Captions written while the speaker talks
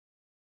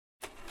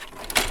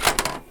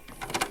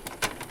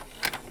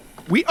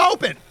We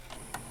open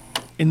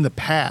in the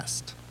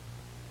past.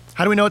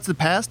 How do we know it's the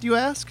past, you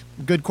ask?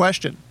 Good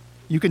question.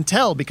 You can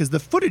tell because the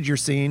footage you're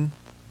seeing,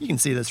 you can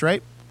see this,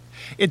 right?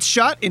 It's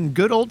shot in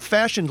good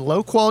old-fashioned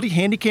low-quality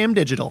Handycam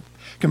digital,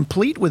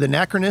 complete with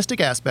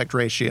anachronistic aspect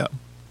ratio.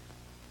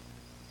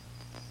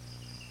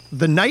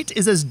 The night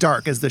is as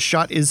dark as the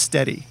shot is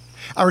steady.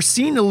 Our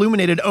scene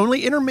illuminated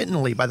only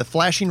intermittently by the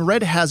flashing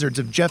red hazards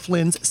of Jeff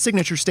Lynne's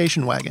signature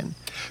station wagon,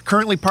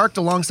 currently parked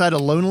alongside a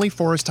lonely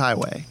forest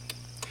highway.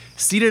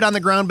 Seated on the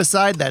ground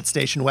beside that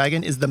station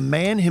wagon is the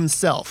man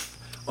himself,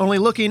 only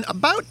looking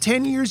about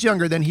 10 years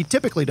younger than he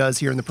typically does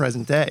here in the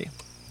present day.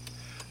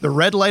 The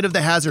red light of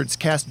the hazards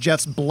casts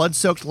Jeff's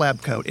blood-soaked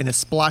lab coat in a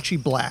splotchy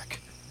black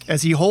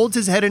as he holds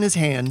his head in his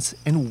hands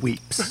and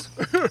weeps.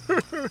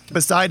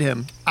 Beside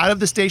him, out of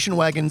the station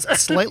wagon's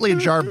slightly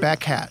ajar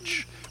back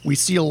hatch, we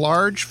see a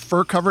large,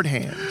 fur-covered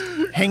hand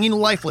hanging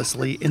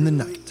lifelessly in the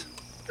night.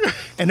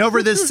 And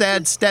over this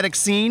sad, static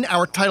scene,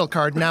 our title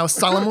card now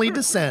solemnly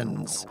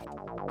descends.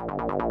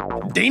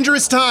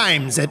 Dangerous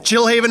Times at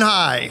Chillhaven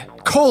High,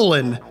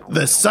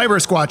 the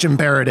Cyber Squatch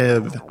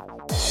Imperative.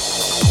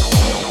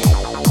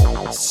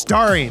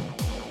 Starring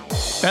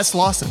Bess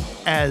Lawson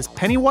as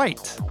Penny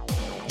White,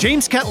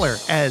 James Kettler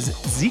as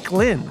Zeke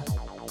Lynne,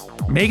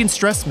 Megan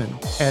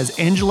Stressman as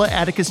Angela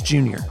Atticus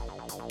Jr.,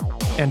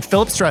 and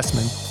Philip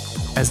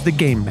Stressman as the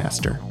Game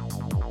Master.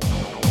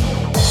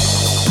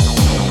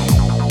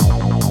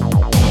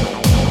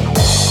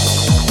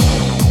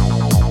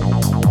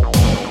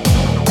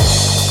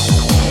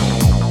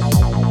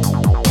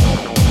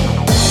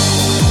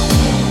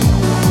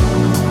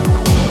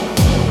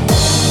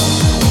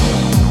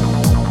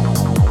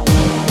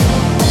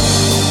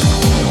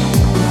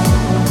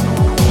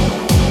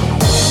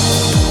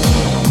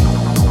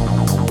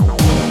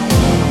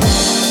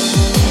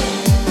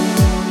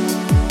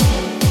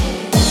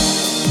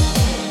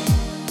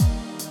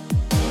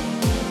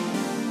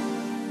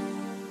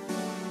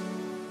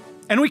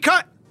 And we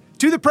cut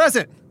to the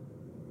present,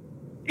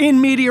 in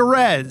media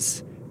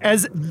res,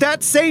 as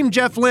that same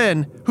Jeff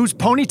Lynne, whose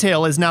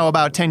ponytail is now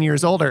about 10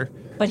 years older.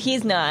 But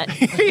he's not.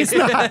 He's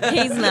not.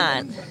 He's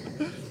not.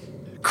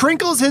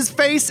 Crinkles his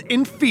face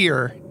in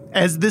fear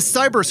as this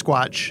cyber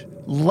squatch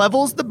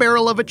levels the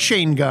barrel of a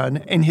chain gun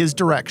in his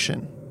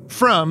direction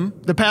from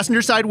the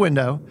passenger side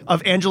window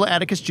of Angela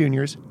Atticus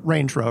Jr.'s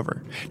Range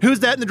Rover.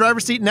 Who's that in the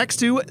driver's seat next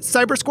to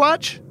Cyber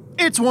Squatch?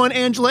 It's one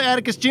Angela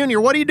Atticus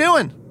Jr. What are you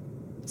doing?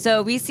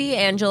 So we see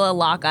Angela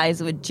lock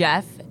eyes with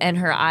Jeff, and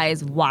her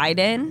eyes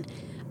widen,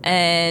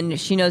 and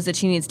she knows that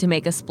she needs to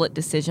make a split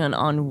decision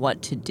on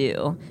what to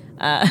do.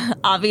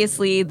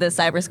 Obviously, the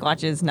Cyber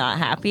Squatch is not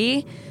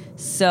happy,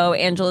 so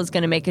Angela's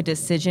going to make a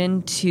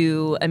decision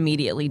to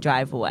immediately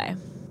drive away.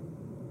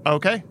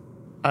 Okay.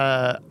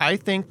 I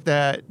think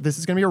that this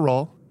is going to be a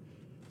roll,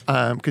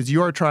 because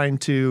you are trying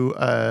to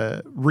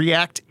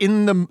react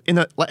in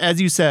the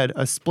as you said,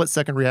 a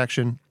split-second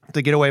reaction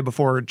to get away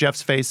before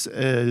Jeff's face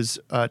is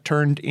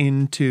turned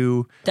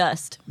into...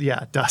 Dust.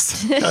 Yeah,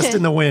 dust. Dust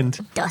in the wind.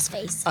 Dust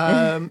face.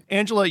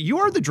 Angela, you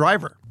are the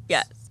driver.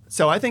 Yes.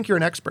 So I think you're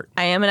an expert.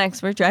 I am an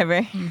expert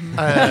driver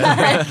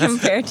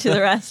compared to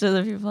the rest of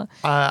the people.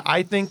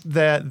 I think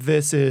that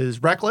this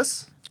is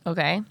reckless.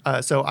 Okay.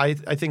 So I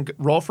think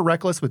roll for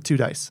reckless with 2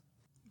 dice.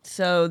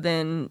 So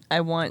then I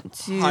want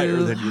to Higher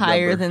than your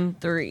number. than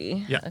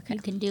 3. Yeah. Okay.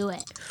 You can do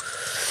it.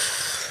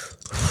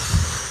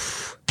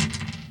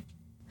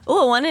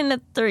 Oh, 1 and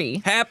a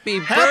 3. Happy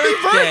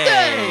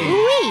birthday!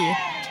 Wee.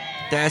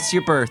 That's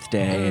your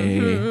birthday.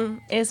 Mm-hmm.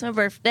 It's my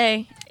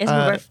birthday. It's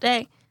my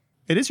birthday.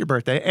 It is your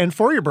birthday. And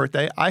for your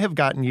birthday, I have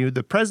gotten you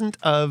the present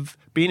of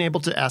being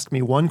able to ask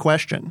me one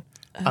question,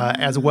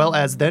 as well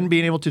as then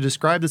being able to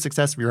describe the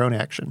success of your own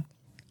action.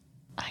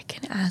 I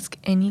can ask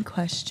any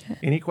question.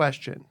 Any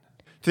question.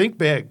 Think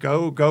big.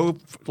 Go,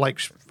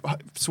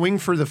 swing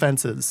for the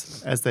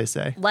fences, as they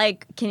say.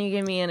 Like, can you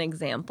give me an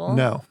example?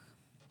 No.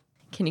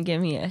 Can you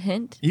give me a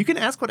hint? You can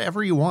ask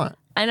whatever you want.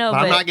 I know, but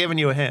but I'm not giving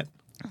you a hint.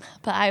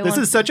 But This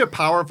is such a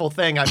powerful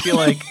thing. I feel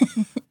like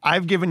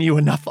I've given you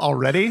enough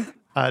already.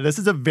 This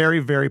is a very,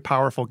 very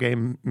powerful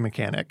game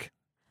mechanic.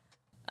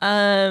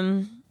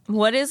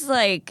 What is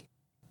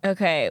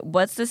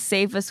what's the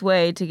safest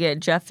way to get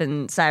Jeff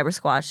and Cyber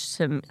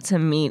Squatch to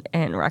meet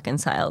and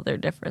reconcile their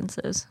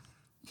differences?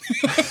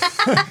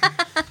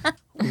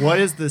 What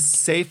is the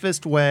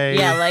safest way?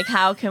 Yeah, like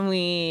how can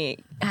we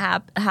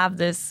have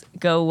this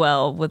go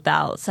well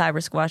without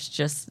Cyber Squatch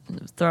just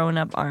throwing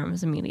up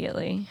arms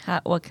immediately?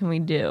 What can we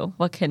do?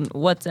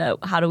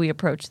 How do we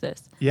approach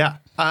this? Yeah.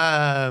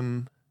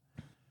 So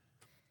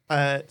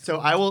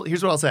I will.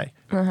 Here's what I'll say.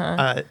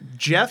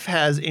 Jeff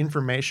has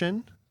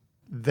information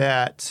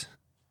that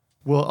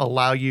will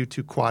allow you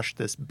to quash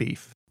this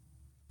beef.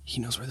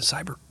 He knows where the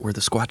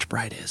Squatch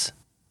Bride is.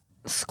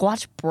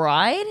 Squatch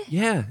Bride?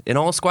 Yeah, in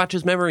all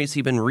Squatch's memories,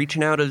 he's been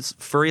reaching out his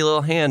furry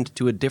little hand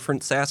to a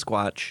different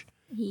Sasquatch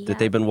that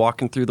they've been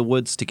walking through the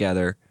woods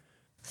together.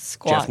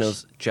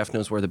 Squatch. Jeff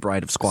knows where the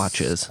Bride of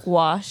Squatch is.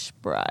 Squash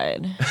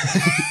Bride.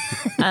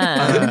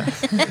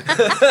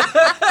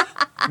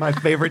 My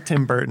favorite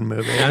Tim Burton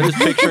movie. I'm just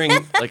picturing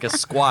like a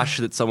squash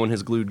that someone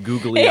has glued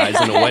googly eyes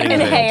in a wedding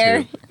And veil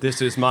hair. to.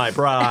 This is my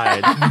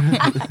bride.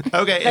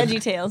 Okay,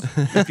 Veggie Tales.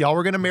 if y'all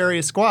were going to marry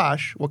a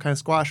squash, what kind of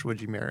squash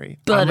would you marry?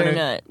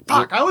 Butternut.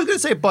 Fuck, I was going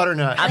to say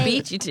butternut. I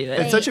beat you to it.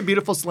 It's such a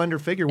beautiful slender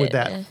figure with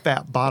that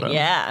fat bottom.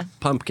 Yeah.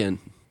 Pumpkin.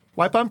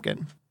 Why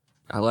pumpkin?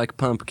 I like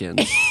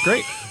pumpkins.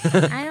 Great.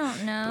 I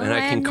don't know. And I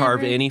can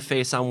carve never- any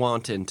face I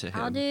want into him.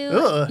 I'll do.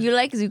 Ugh. You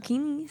like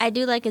zucchini? I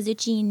do like a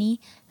zucchini.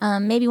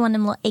 Maybe one of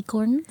them little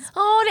acorns.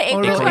 Oh, the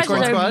acorn little squashes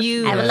acorn are squash?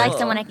 beautiful. I would like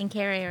someone I can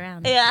carry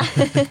around. Yeah.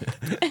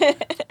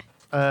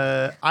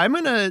 I'm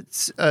going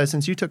to,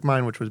 since you took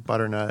mine, which was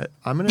butternut,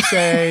 I'm going to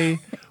say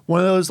one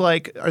of those,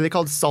 like, are they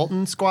called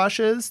Sultan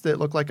squashes that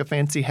look like a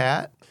fancy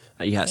hat?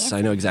 Yes,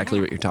 I know exactly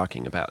what you're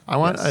talking about. I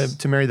want Yes.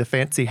 to marry the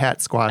fancy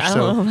hat squash, I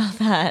don't know about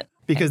that.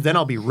 because then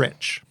I'll be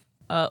rich.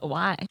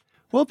 Why?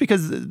 Well,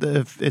 because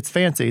it's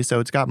fancy,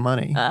 so it's got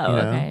money. Oh,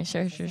 you know? okay.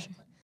 Sure.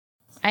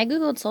 I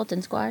googled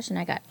sultan squash and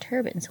I got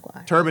turban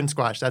squash. Turban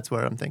squash, that's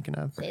what I'm thinking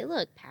of. They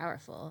look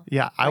powerful.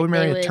 Yeah, I Like would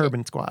marry they a would-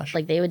 turban squash.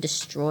 Like they would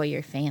destroy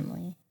your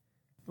family.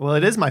 Well,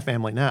 it is my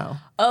family now.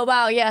 Oh,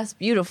 wow. Yes.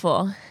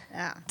 Beautiful.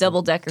 Yeah.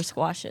 Double-decker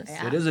squashes.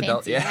 It is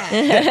adult, fancy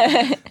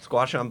yeah.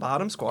 Squash on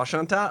bottom, squash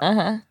on top.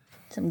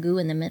 Some goo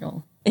in the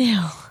middle. Ew.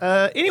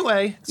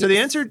 Anyway, so the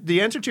answer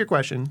to your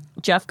question,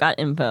 Jeff got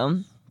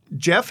info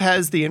Jeff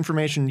has the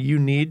information you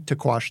need to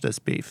quash this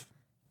beef.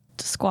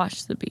 to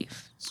squash the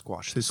beef.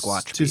 Squash the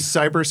squash. To beef.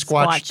 cyber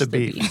squash the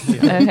beef.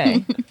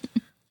 Okay.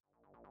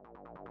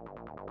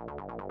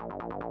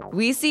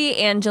 We see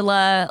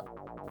Angela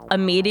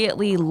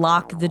immediately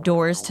lock the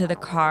doors to the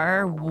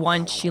car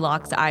once she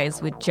locks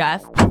eyes with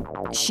Jeff.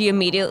 She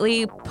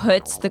immediately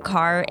puts the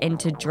car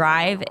into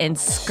drive and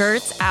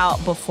skirts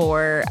out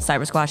before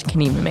Cyber Squash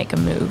can even make a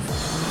move.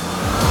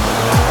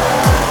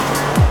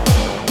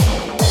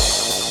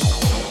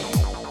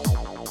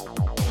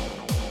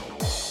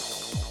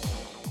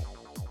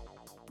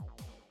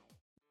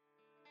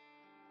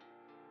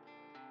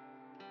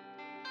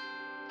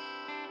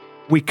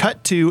 We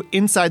cut to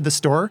inside the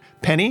store,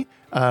 Penny,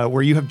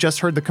 where you have just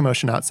heard the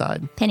commotion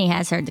outside. Penny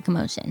has heard the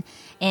commotion.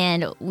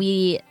 And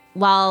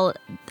while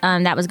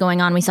that was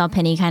going on, we saw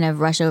Penny kind of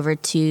rush over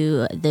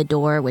to the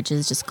door, which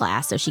is just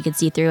glass, so she could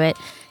see through it.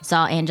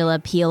 Saw Angela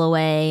peel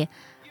away.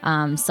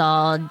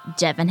 Saw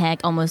Jeff and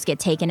Heck almost get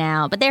taken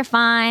out, but they're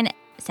fine.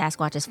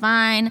 Sasquatch is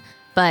fine.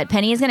 But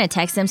Penny is going to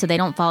text them so they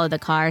don't follow the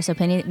car. So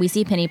we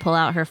see Penny pull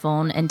out her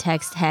phone and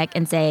text Heck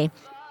and say,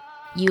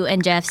 "You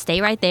and Jeff stay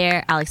right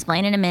there. I'll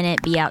explain in a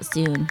minute. Be out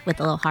soon," with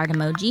a little heart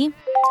emoji.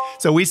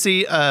 So we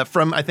see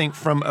from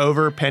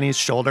over Penny's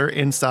shoulder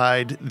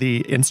inside the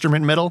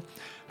instrument middle,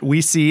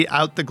 we see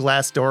out the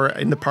glass door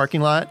in the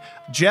parking lot,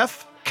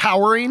 Jeff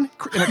cowering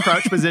in a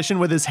crouch position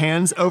with his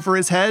hands over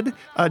his head,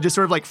 just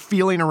sort of like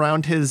feeling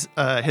around his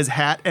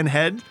hat and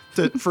head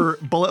for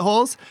bullet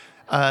holes.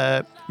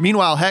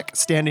 Meanwhile, Heck,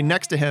 standing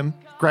next to him,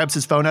 grabs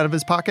his phone out of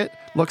his pocket,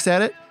 looks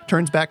at it,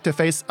 turns back to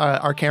face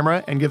our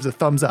camera, and gives a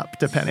thumbs up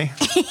to Penny.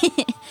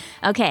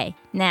 Okay,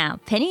 now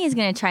Penny is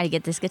going to try to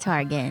get this guitar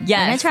again. Yes.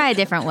 I'm going to try a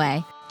different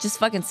way. Just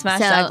fucking smash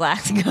So- that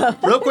glass and go.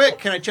 Real quick,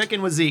 can I check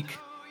in with Zeke?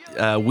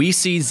 We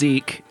see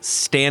Zeke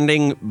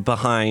standing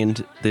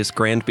behind this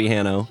grand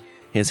piano,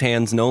 his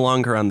hands no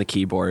longer on the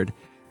keyboard,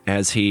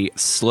 as he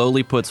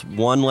slowly puts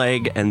one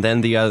leg and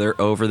then the other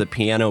over the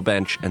piano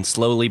bench and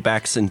slowly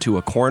backs into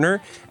a corner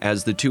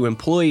as the two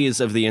employees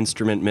of the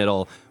instrument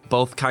middle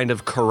both kind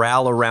of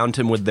corral around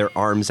him with their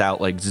arms out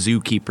like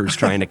zookeepers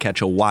trying to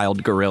catch a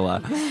wild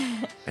gorilla.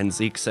 And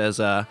Zeke says,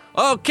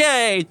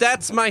 "Okay,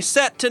 that's my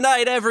set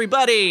tonight,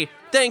 everybody.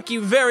 Thank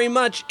you very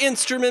much,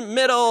 Instrument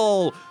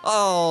Middle.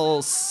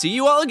 I'll see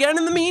you all again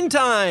in the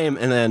meantime."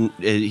 And then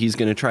he's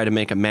going to try to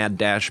make a mad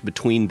dash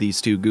between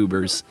these two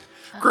goobers.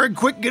 Greg,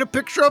 quick, get a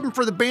picture of him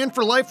for the Band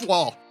for Life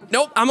wall.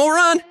 Nope, I'm gonna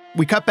run.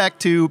 We cut back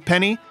to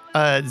Penny.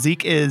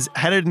 Zeke is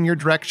headed in your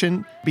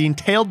direction, being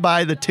tailed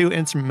by the two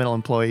instrumental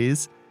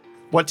employees.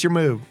 What's your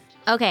move?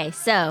 Okay,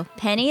 so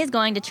Penny is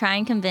going to try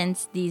and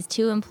convince these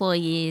two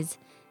employees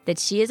that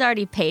she has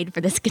already paid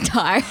for this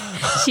guitar.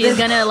 She is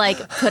going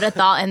to put a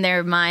thought in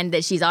their mind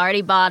that she's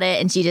already bought it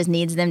and she just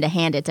needs them to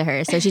hand it to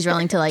her. So she's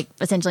willing to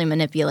essentially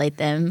manipulate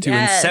them. To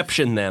Yes.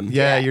 inception them.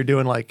 Yeah, you're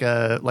doing like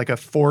a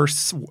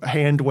force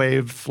hand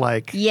wave,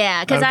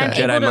 Yeah, because I'm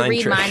Okay. able Jedi to mind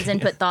read trick. minds and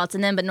put thoughts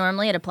in them, but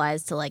normally it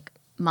applies to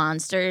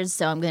monsters.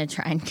 So I'm going to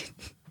try and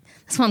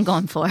that's what I'm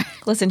going for.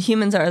 Listen,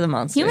 humans are the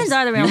monsters. Humans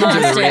are the real Humans are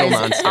monsters, the real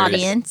monsters.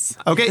 audience.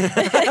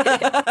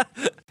 Okay.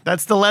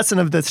 That's the lesson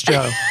of this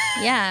show.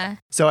 Yeah.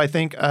 So I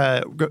think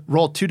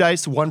roll 2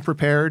 dice, 1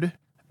 prepared,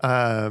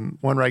 1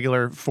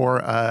 regular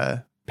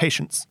for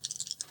patience.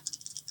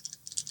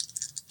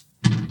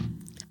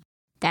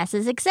 That's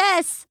a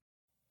success.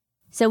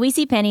 So we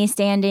see Penny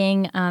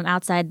standing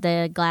outside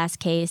the glass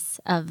case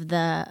of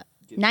the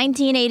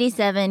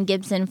 1987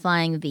 Gibson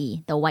Flying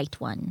V, the white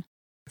one.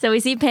 So we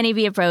see Penny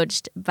be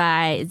approached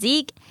by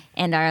Zeke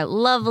and our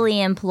lovely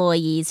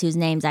employees whose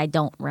names I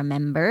don't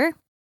remember.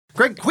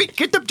 Greg, quick,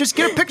 just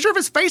get a picture of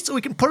his face so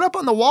we can put it up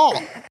on the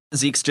wall.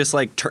 Zeke's just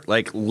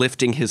like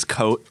lifting his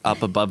coat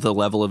up above the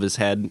level of his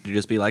head to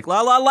just be like,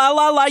 la, la, la,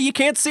 la, la, you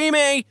can't see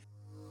me.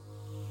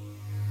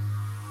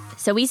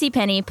 So we see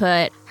Penny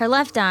put her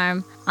left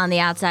arm on the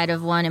outside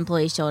of one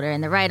employee's shoulder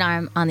and the right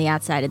arm on the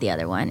outside of the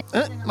other one.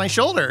 My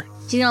shoulder.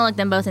 She's going to look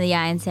them both in the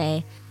eye and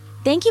say,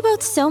 "Thank you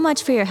both so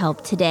much for your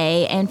help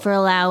today and for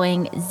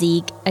allowing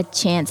Zeke a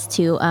chance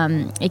to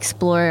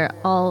explore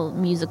all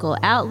musical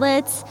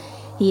outlets.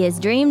 He has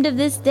dreamed of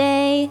this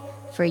day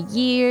for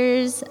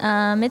years.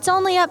 It's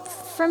only up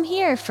from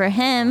here for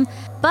him.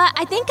 But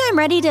I think I'm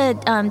ready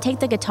to take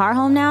the guitar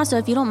home now, so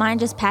if you don't mind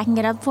just packing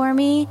it up for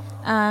me,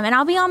 and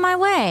I'll be on my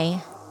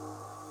way."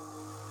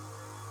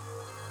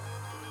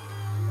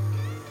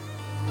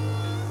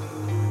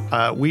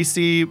 We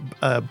see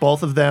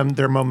both of them,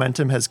 their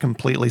momentum has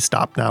completely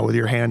stopped now with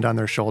your hand on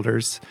their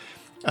shoulders.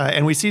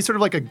 And we see sort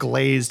of like a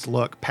glazed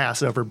look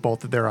pass over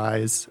both of their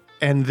eyes.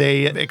 And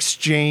they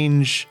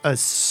exchange a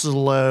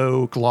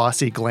slow,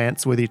 glossy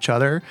glance with each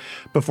other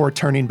before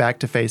turning back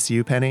to face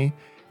you, Penny.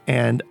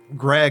 And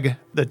Greg,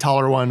 the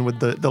taller one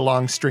with the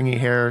long, stringy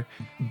hair,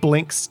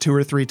 blinks 2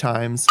 or 3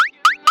 times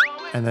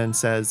and then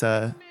says,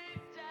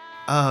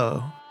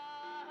 "Oh,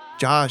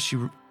 Josh,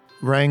 you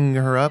rang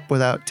her up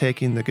without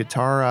taking the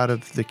guitar out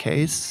of the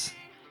case?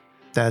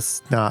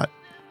 That's not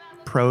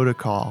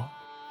protocol."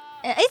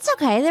 It's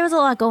okay. There was a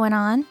lot going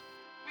on.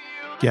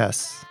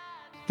 Yes,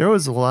 there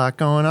was a lot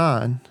going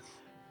on.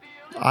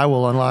 I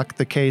will unlock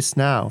the case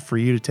now for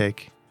you to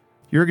take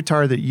your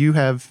guitar that you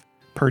have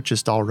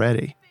purchased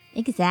already.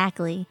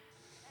 Exactly.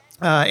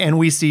 And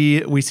we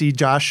see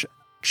Josh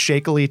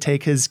shakily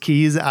take his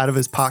keys out of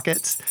his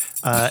pockets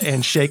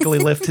and shakily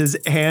lift his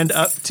hand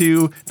up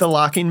to the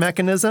locking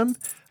mechanism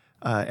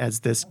as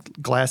this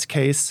glass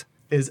case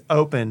is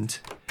opened.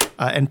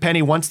 And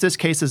Penny, once this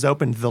case is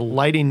opened, the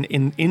lighting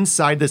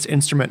inside this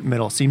instrument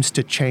middle seems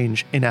to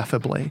change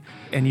ineffably.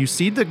 And you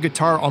see the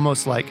guitar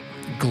almost like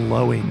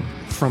glowing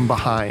from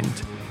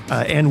behind.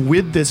 And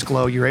with this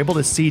glow, you're able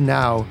to see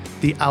now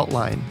the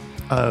outline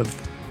of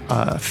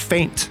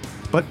faint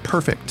but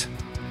perfect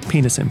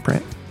penis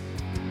imprint.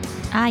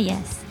 Ah,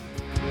 yes.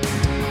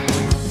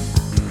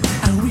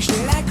 I wish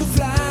that I could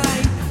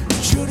fly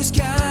through the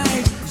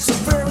sky so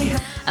very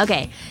high.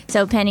 Okay,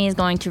 so Penny is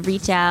going to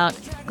reach out,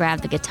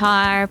 grab the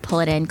guitar, pull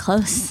it in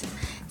close,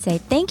 say,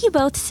 "Thank you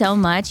both so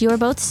much. You were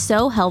both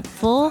so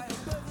helpful."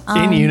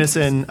 In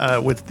unison,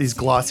 with these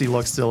glossy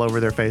looks still over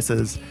their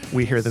faces,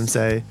 we hear them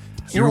say,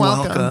 "You're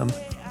welcome."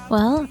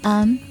 Well,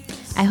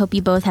 I hope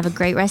you both have a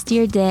great rest of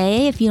your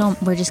day. If you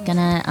don't, we're just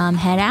gonna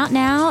head out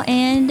now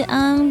and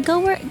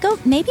go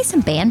maybe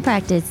some band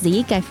practice,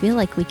 Zeke. I feel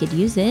like we could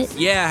use it.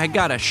 Yeah, I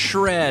got a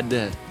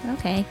shred.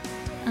 Okay.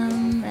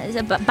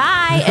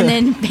 Bye. And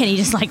then Penny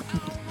just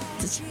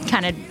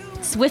kind of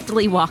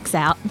swiftly walks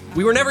out.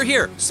 We were never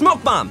here.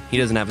 Smoke bomb. He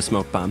doesn't have a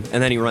smoke bomb.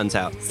 And then he runs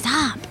out.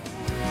 Stop.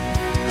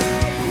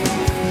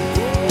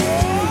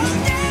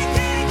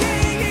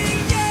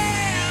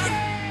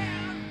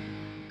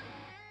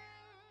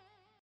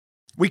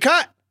 We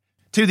cut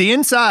to the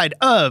inside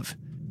of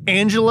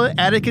Angela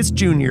Atticus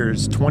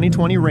Jr.'s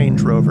 2020 Range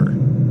Rover,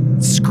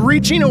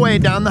 screeching away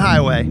down the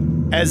highway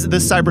as the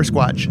Cyber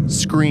Squatch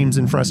screams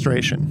in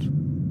frustration.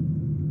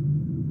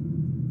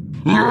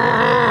 No,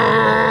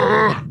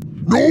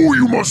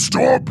 you must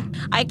stop.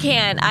 I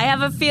can't. I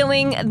have a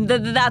feeling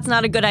that's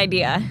not a good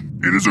idea.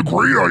 It is a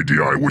great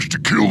idea. I wish to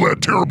kill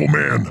that terrible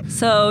man.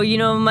 So, you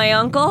know my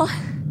uncle?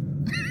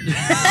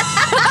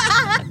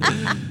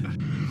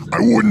 I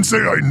wouldn't say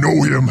I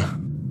know him.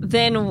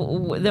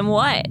 Then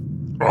what?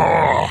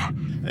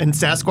 And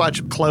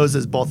Sasquatch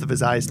closes both of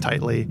his eyes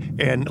tightly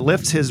and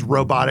lifts his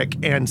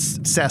robotic and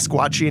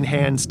Sasquatchian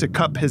hands to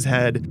cup his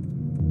head.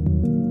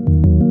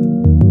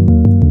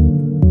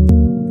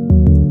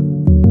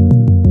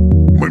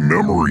 My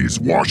memory is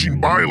washing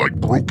by like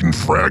broken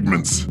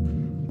fragments,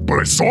 but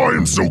I saw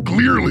him so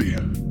clearly.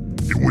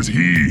 It was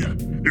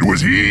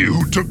he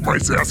who took my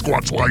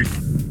Sasquatch life.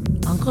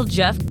 Uncle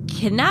Jeff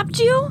kidnapped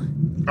you?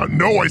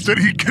 No, I said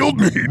he killed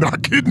me,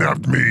 not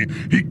kidnapped me.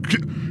 He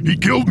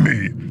killed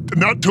me,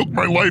 not took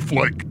my life,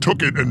 like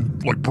took it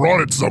and like brought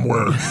it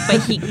somewhere.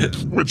 But he...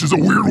 Which is a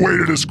weird way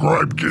to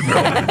describe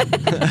kidnapping.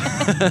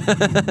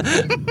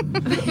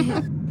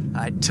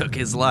 I took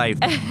his life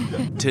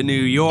to New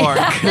York.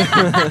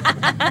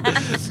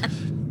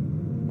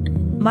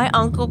 My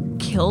uncle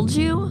killed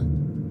you?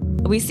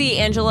 We see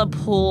Angela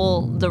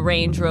pull the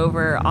Range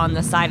Rover on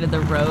the side of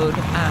the road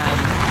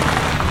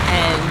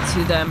and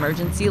to the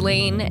emergency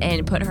lane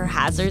and put her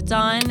hazards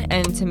on.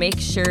 And to make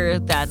sure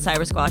that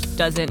Cyber Squatch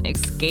doesn't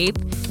escape,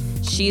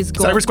 she's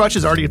going... Cyber Squatch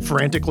is already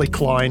frantically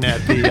clawing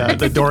at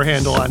the door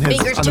handle on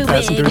the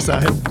passenger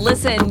side.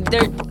 Listen,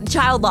 their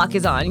child lock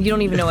is on. You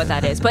don't even know what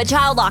that is. But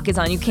child lock is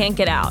on. You can't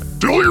get out.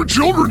 Tell your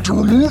children to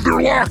remove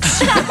their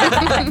locks.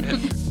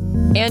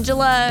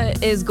 Angela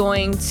is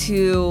going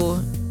to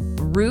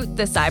root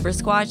the Cyber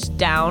Squatch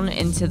down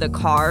into the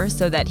car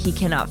so that he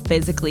cannot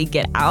physically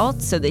get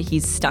out, so that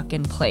he's stuck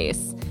in place.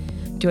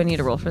 Do I need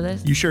to roll for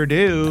this? You sure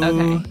do.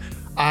 Okay.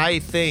 I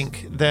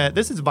think that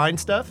this is Vine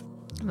stuff.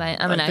 I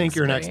think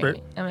you're an expert.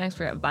 I'm an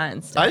expert at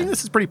Vine stuff. I think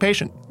this is pretty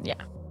patient. Yeah.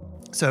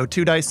 So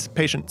 2 dice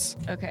patience.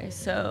 Okay,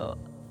 so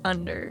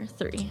under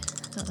 3.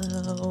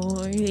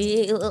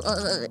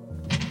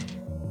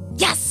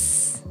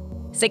 Yes!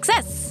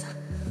 Success!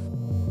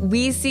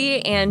 We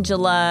see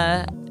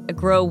Angela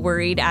grow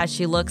worried as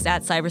she looks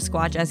at Cyber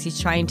Squatch as he's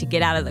trying to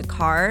get out of the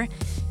car.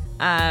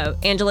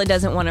 Angela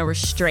doesn't want to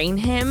restrain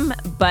him,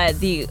 but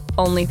the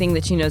only thing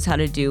that she knows how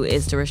to do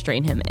is to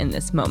restrain him in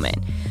this moment.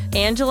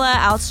 Angela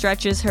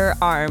outstretches her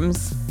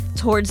arms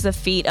towards the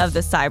feet of the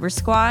Cyber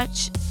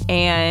Squatch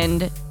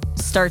and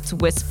starts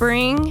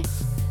whispering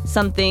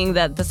something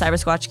that the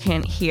Cyber Squatch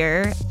can't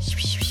hear.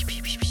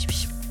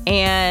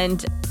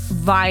 And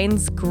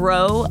vines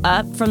grow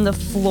up from the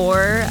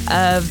floor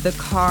of the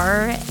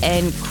car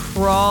and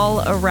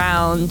crawl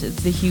around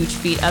the huge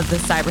feet of the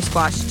Cyber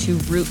Squatch to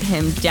root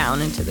him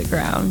down into the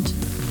ground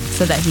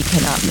so that he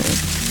cannot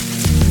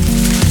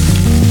move.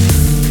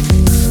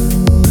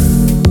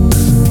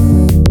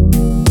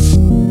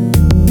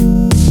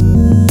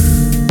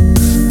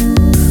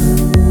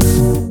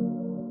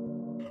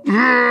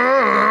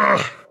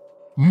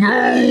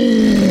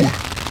 No!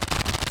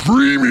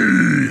 Free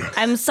me!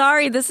 I'm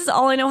sorry, this is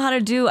all I know how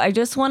to do. I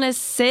just want to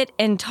sit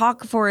and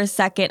talk for a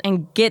second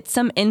and get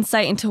some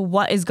insight into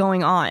what is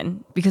going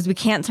on because we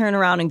can't turn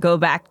around and go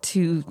back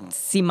to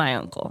see my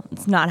uncle.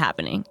 It's not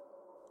happening.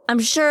 I'm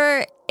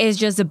sure it's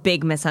just a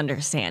big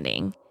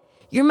misunderstanding.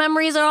 Your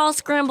memories are all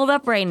scrambled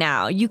up right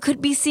now. You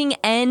could be seeing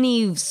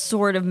any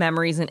sort of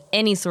memories in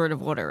any sort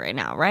of order right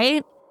now,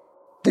 right?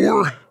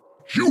 For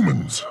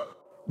humans,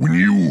 when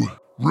you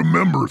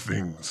remember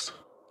things,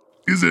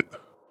 is it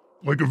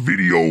like a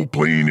video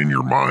playing in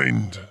your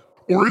mind?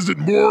 Or is it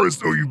more as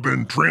though you've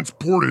been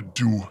transported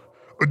to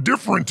a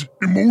different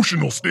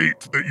emotional state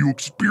that you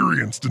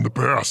experienced in the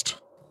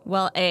past?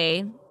 Well,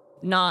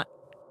 not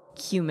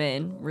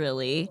human,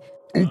 really.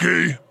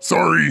 Okay,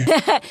 sorry.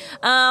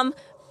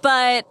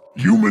 But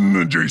Human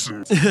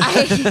adjacent.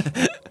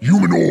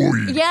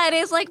 Humanoid. yeah, it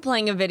is like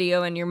playing a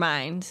video in your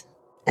mind.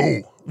 Oh,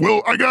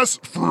 well, I guess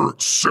for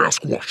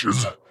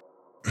Sasquatches,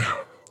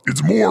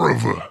 it's more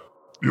of a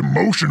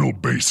emotional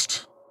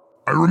based.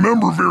 I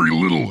remember very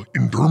little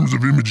in terms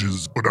of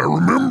images, but I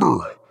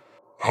remember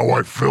how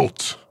I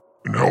felt.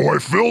 And how I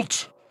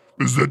felt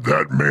is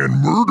that man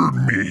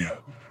murdered me,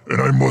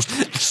 and I must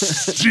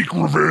seek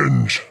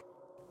revenge.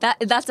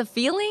 That's a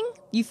feeling?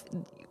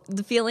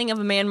 The feeling of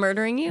a man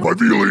murdering you? My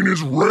feeling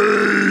is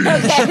rage.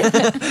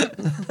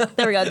 Okay.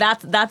 There we go.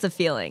 That's a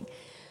feeling.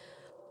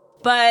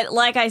 But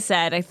like I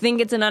said, I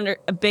think it's a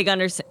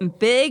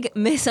big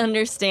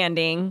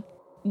misunderstanding.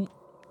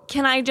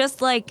 Can I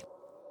just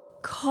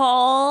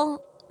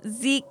call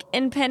Zeke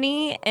and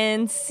Penny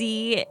and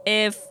see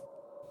if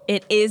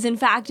it is in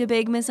fact a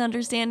big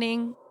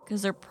misunderstanding?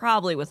 Because they're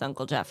probably with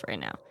Uncle Jeff right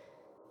now.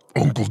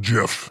 Uncle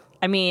Jeff.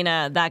 I mean,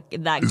 that Is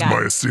guy.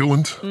 my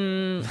assailant?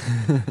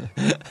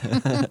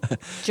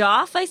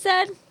 Joff, I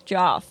said?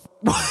 Joff.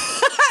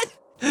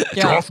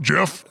 Joff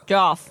Jeff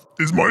Joff.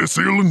 is my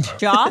assailant.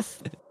 Joff?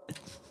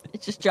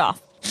 It's just Joff.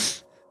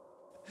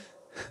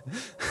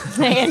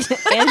 And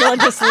Angela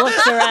just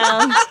looks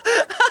around.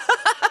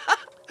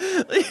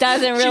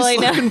 Doesn't really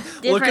know.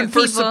 Looking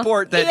for people.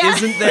 support that Yeah.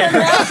 isn't there.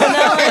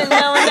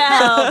 No one to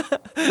help.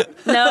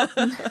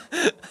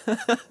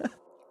 Nope.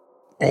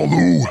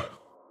 Although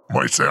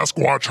my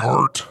Sasquatch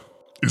heart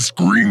is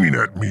screaming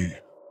at me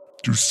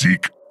to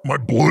seek my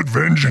blood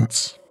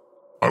vengeance,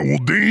 I will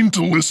deign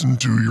to listen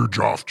to your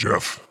Joff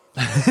Jeff.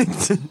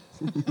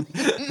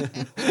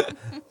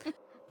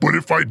 But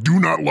if I do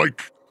not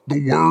like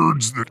the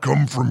words that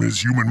come from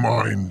his human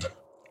mind,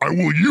 I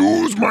will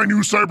use my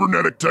new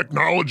cybernetic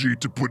technology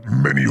to put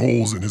many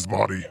holes in his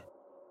body.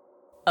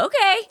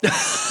 Okay.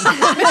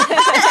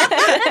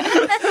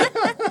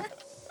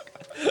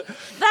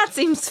 That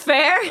seems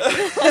fair.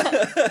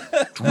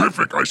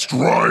 Terrific, I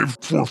strive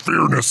for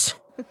fairness.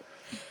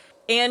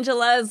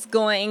 Angela's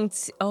going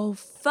to... Oh,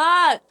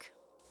 fuck.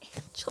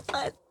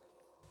 Angela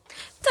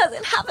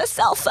doesn't have a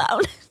cell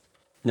phone.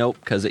 Nope,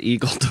 because the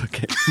eagle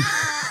took it.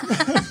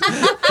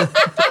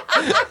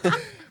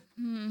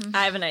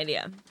 I have an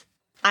idea.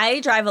 I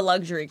drive a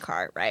luxury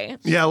car, right?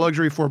 Yeah,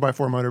 luxury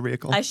 4x4 motor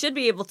vehicle. I should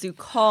be able to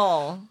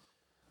call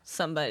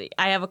somebody.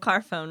 I have a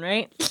car phone,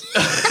 right?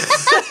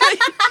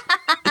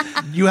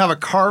 You have a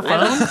car I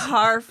have phone? a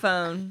car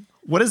phone.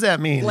 What does that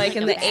mean? Like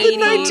in the 80s.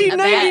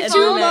 1992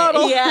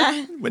 model.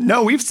 Yeah.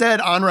 No, we've said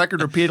on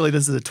record repeatedly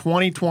this is a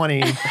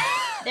 2020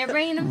 They're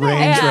bringing them Range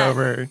back. Yeah.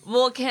 Rover.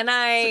 Well, can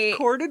I...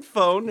 Corded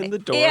phone in the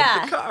door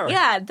Yeah. of the car.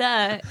 Yeah,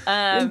 duh.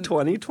 In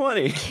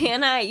 2020.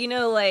 Can I,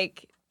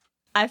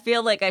 I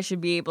feel like I should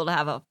be able to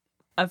have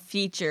a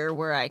feature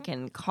where I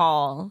can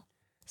call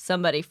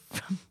somebody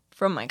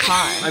from my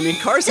car. I mean,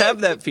 cars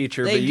have that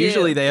feature, They but do.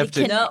 usually they have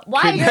to. No,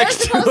 why you're connect to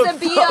supposed a to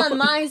be on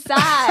my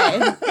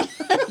side?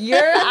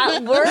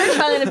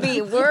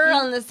 We're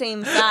on the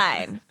same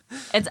side.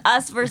 It's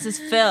us versus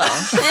Phil.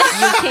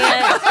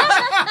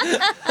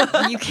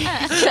 You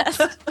can't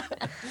just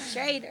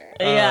Traitor.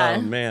 yeah.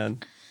 Oh, man.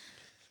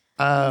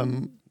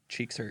 Um, Cheap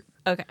cheeks hurt.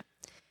 Okay.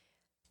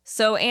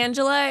 So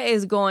Angela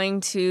is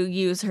going to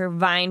use her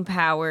vine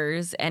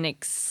powers and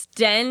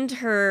extend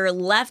her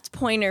left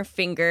pointer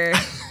finger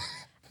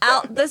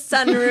out the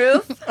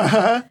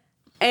sunroof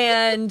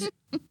and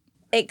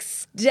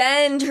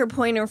extend her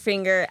pointer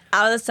finger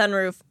out of the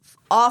sunroof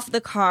off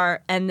the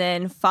car and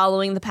then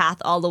following the path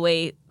all the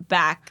way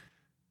back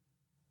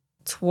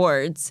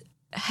towards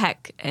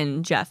Heck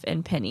and Jeff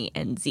and Penny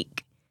and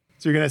Zeke.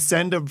 So you're going to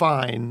send a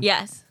vine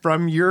Yes.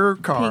 from your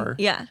car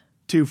Yeah.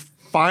 to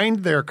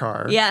find their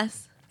car.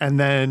 Yes. And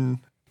then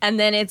And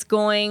then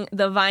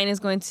the vine is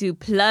going to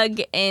plug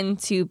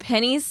into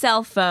Penny's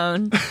cell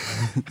phone.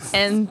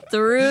 And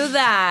through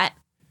that,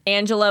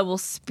 Angela will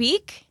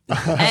speak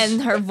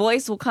and her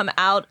voice will come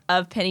out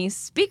of Penny's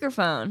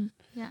speakerphone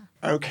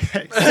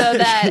okay. so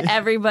that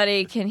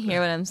everybody can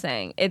hear what I'm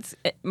saying. It's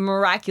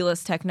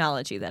miraculous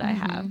technology that I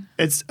have.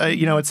 It's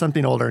it's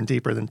something older and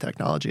deeper than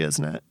technology,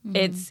 isn't it?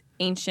 It's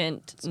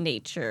ancient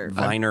nature.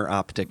 Viner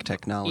optic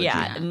technology.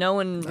 Yeah, no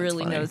one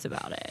really funny. knows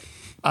about it.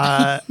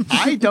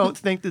 I don't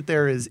think that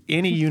there is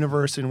any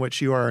universe in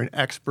which you are an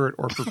expert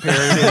or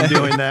prepared in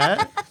doing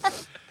that.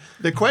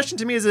 The question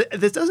to me is,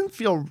 this doesn't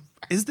feel.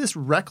 Is this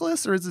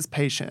reckless or is this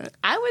patient?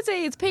 I would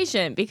say it's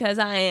patient because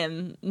I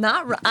am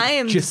not. I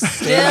am Just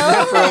still. stand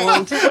there for a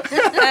long time.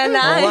 And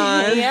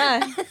on.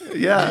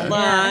 Yeah.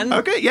 on.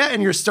 Okay. Yeah,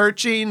 and you're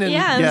searching and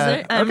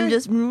I'm okay.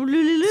 just.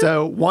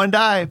 So one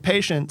die,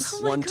 patience.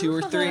 1, 2,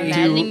 or 3.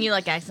 Imagining you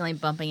like accidentally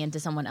bumping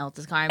into someone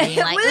else's car and being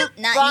like, "Oop,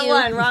 not wrong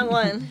you."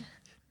 one.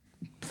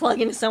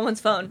 Plug into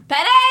someone's phone.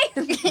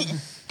 Penny!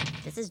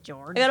 This is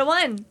George. I got a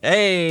 1.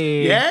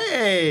 Hey.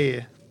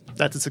 Yay!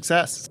 That's a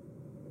success.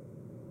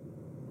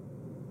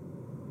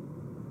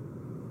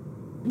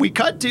 We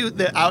cut to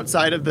the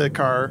outside of the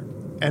car,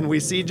 and we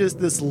see just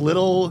this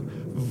little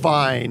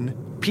vine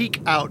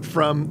peek out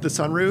from the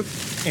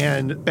sunroof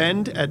and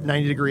bend at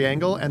 90-degree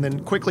angle, and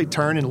then quickly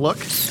turn and look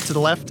to the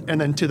left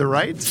and then to the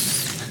right.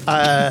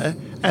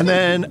 And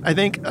then I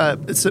think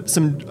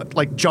some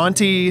like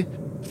jaunty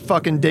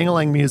fucking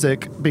ding-a-ling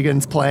music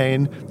begins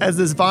playing as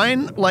this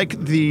vine, like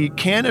the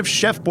can of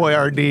Chef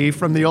Boyardee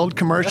from the old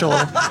commercial,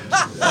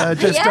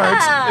 just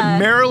starts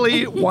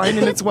merrily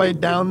winding its way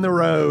down the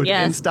road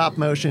Yes. in stop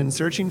motion,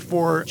 searching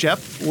for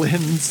Jeff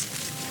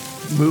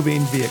Lynne's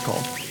moving vehicle.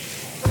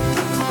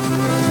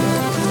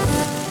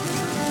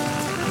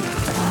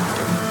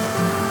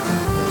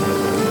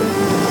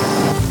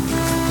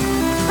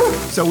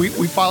 So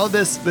we follow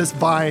this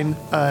vine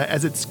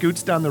as it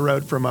scoots down the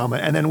road for a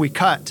moment, and then we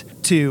cut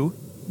to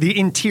the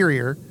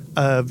interior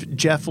of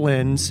Jeff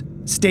Lynne's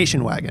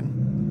station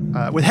wagon,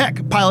 with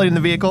Heck piloting the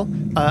vehicle,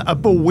 a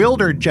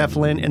bewildered Jeff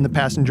Lynne in the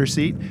passenger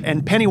seat,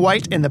 and Penny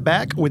White in the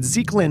back with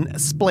Zeke Lynne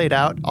splayed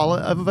out all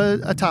of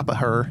atop of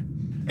her.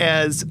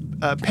 As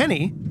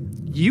Penny,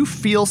 you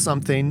feel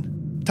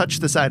something touch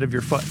the side of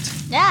your foot.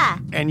 Yeah.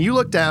 And you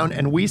look down,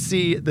 and we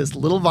see this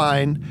little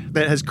vine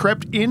that has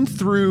crept in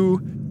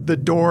through the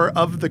door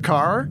of the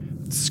car,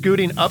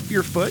 scooting up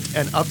your foot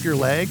and up your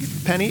leg,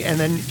 Penny, and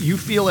then you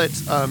feel it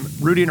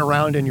rooting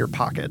around in your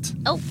pocket.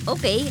 Oh,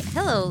 okay.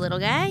 Hello, little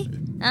guy.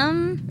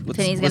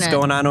 Penny's What's gonna.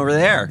 going on over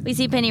there? We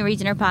see Penny reach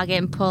in her pocket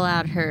and pull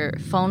out her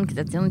phone because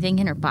that's the only thing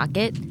in her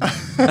pocket.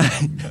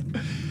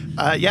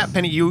 Yeah,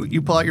 Penny,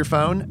 you pull out your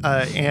phone,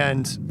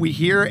 and we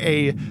hear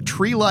a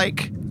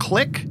tree-like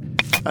click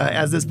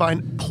as this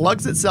vine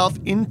plugs itself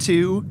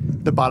into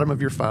the bottom of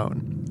your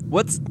phone.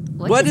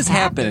 What is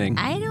happening?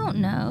 I don't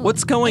know.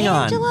 What's going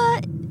on?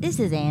 Angela? This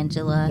is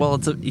Angela. Well,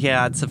 it's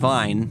a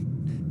vine.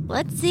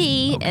 Let's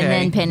see. Okay. And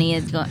then Penny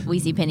is going. We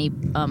see Penny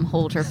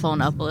hold her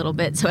phone up a little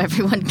bit so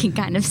everyone can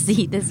kind of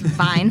see this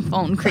vine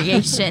phone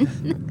creation.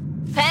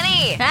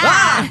 Penny!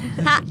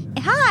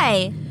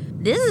 Hi.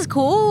 This is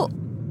cool.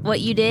 What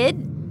you did?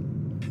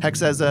 Heck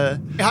says,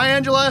 "Hi,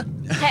 Angela."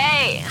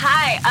 Hey,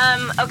 hi.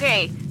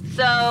 Okay,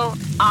 so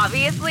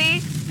obviously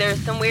there's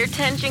some weird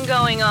tension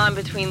going on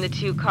between the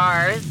two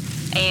cars,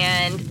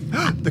 and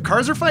The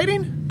cars are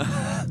fighting?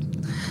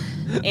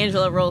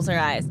 Angela rolls her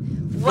eyes.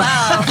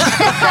 Well,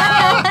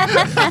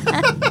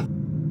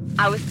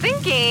 I was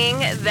thinking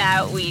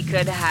that we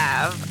could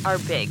have our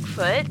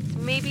Bigfoot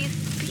maybe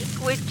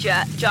speak with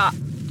I'm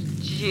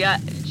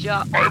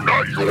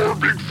not your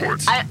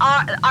Bigfoot.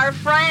 our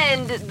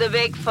friend, the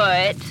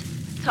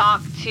Bigfoot,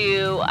 talk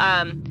to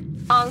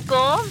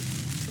Uncle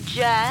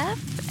Jeff,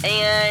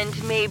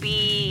 and maybe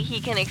he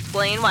can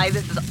explain why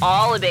this is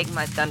all a big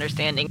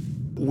misunderstanding.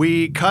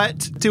 We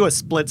cut to a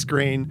split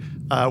screen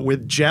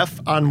with Jeff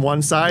on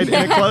one side in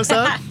a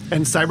close-up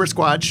and Cyber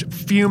Squatch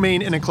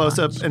fuming in a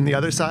close-up in the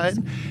other side.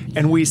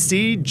 And we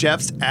see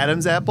Jeff's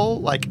Adam's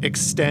apple like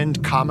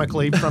extend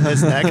comically from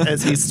his neck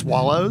as he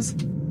swallows.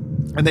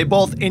 And they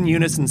both in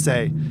unison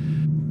say,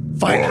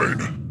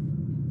 "Fine."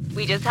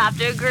 We just have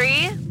to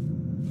agree,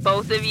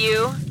 both of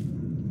you,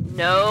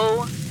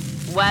 no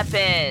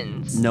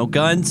weapons. No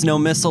guns, no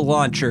missile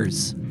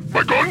launchers.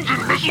 My guns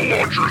and missile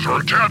launchers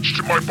are attached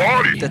to my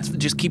body.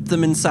 Just keep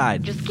them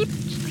inside. Just keep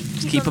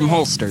Keep them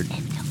holstered.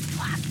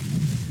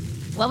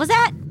 What was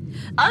that?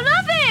 Oh,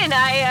 nothing.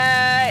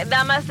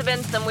 That must have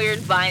been some weird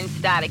Vine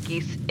static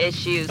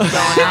issues going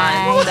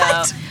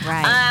on. So,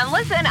 Right.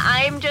 listen,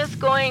 I'm just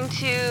going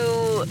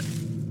to.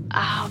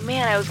 Oh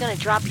man, I was gonna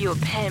drop you a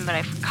pen, but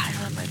I forgot it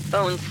on my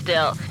phone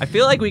still. I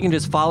feel like we can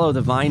just follow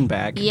the vine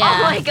back. Yeah.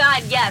 Oh my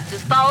God, yes!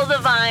 Just follow the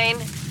vine,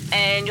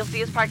 and you'll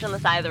see us parked on the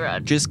side of the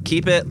road. Just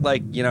keep it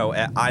like,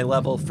 at eye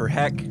level for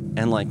Heck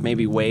and like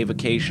maybe wave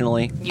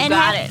occasionally. You And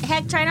got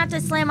heck, it. try not to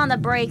slam on the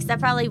brakes.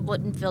 That probably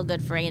wouldn't feel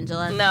good for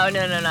Angela. No, not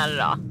at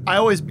all. I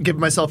always give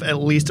myself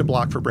at least a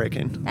block for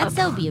braking. That's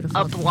so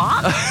beautiful. A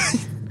block?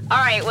 All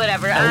right,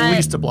 whatever. At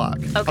least a block.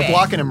 okay. A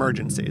block in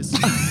emergencies.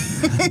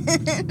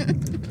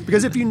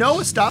 Because if you know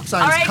a stop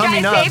sign All is right,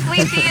 coming guys, up,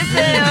 safely see you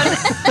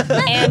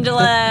soon.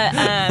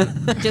 Angela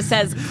just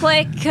says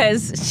click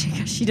because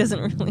she doesn't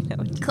really know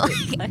what to Click.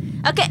 do.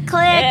 Okay, click.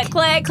 Yeah,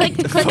 click. Click.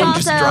 The Click phone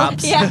also. just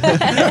drops.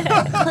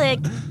 Yeah. Click.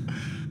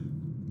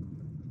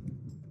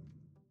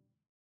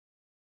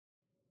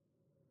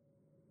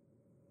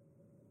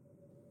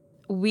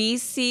 We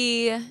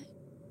see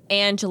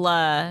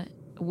Angela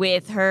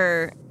with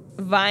her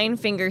vine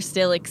finger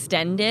still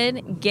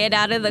extended get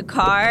out of the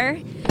car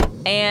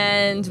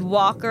and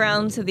walk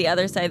around to the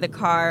other side of the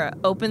car,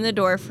 open the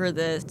door for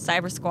the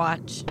Cyber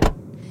Squatch,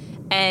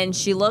 and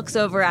she looks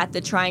over at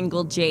the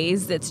Triangle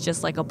J's that's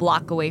just like a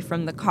block away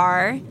from the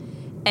car,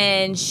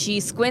 and she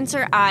squints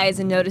her eyes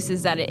and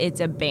notices that it's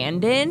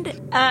abandoned.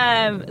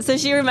 So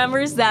she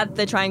remembers that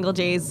the Triangle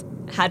J's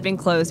had been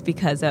closed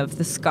because of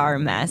the Scar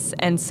mess,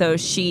 and so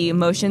she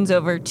motions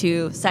over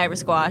to Cyber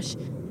Squash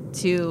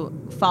to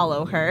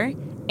follow her,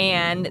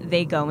 and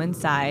they go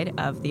inside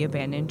of the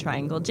abandoned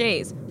Triangle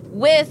J's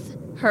with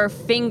her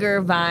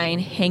finger vine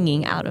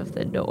hanging out of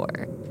the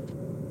door.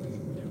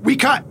 we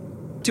cut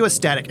to a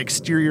static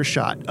exterior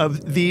shot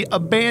of the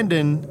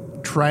abandoned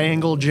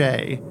Triangle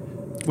J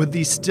with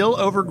the still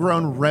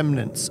overgrown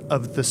remnants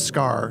of the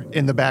Scar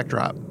in the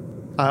backdrop.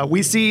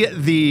 We see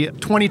the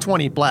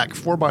 2020 black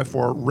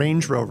 4x4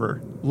 Range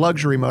Rover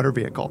luxury motor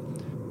vehicle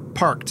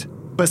parked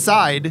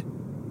beside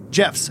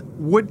Jeff's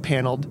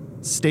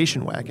wood-paneled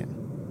station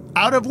wagon,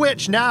 out of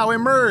which now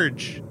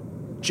emerge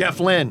Jeff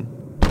Lynne,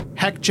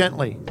 Heck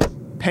Gently,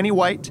 Penny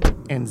White,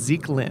 and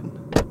Zeke Lynn.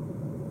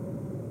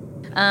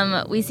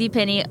 We see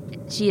Penny.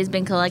 She has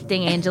been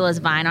collecting Angela's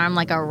vine arm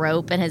like a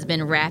rope and has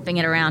been wrapping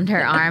it around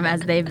her arm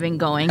as they've been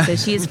going. So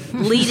she's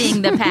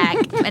leading the pack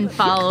and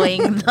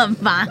following the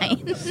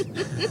vine.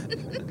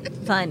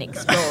 Fun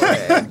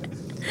explorer.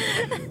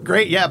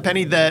 Great, yeah,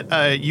 Penny,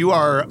 that you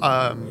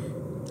are,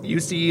 you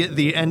see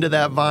the end of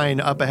that vine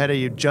up ahead of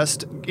you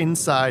just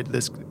inside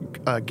this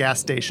gas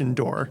station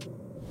door.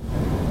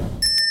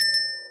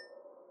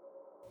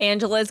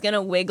 Angela's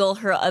gonna wiggle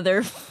her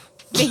other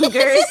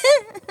fingers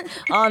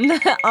on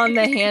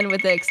the hand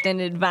with the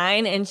extended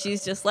vine, and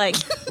she's just like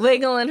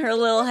wiggling her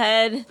little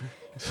head.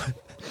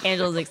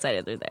 Angela's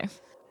excited they're there.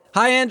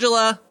 Hi,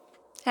 Angela.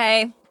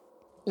 Hey.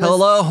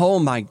 Hello. Oh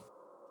my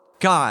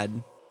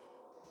God.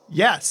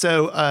 Yeah,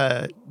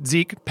 so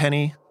Zeke,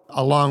 Penny,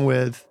 along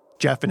with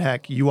Jeff and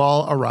Heck, you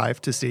all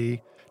arrive to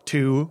see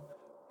two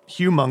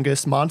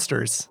humongous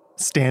monsters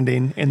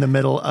standing in the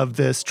middle of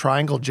this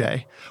Triangle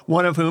J,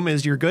 one of whom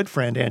is your good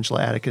friend,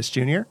 Angela Atticus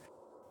Jr.,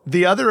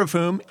 the other of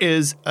whom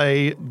is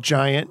a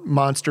giant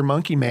monster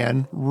monkey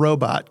man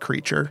robot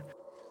creature.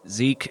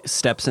 Zeke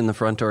steps in the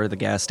front door of the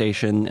gas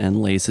station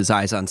and lays his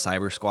eyes on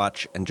Cyber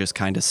Squatch and just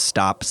kind of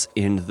stops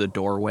in the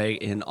doorway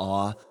in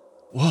awe.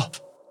 Whoa.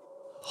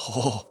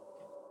 Oh.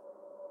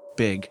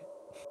 Big.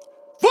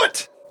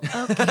 Foot!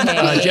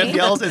 Okay. Jeff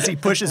yells as he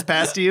pushes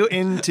past you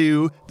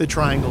into the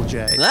Triangle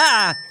J.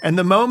 Ah! And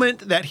the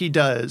moment that he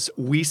does,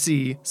 we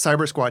see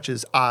Cyber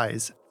Squatch's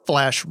eyes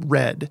flash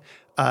red.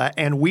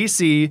 And we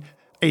see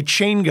a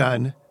chain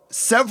gun,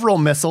 several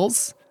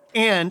missiles,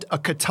 and a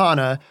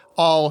katana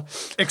all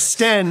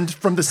extend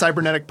from the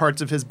cybernetic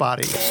parts of his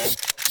body.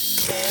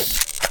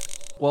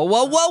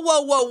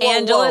 Whoa.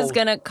 Angela's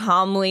gonna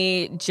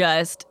calmly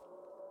just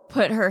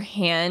put her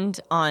hand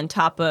on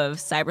top of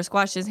Cyber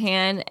Squash's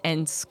hand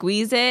and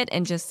squeeze it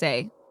and just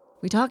say,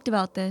 "We talked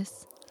about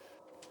this."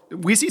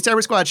 We see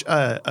Cyber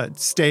Squatch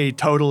stay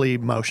totally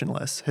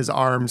motionless, his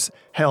arms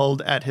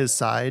held at his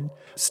side,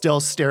 still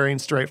staring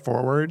straight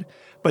forward,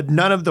 but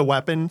none of the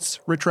weapons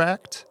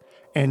retract.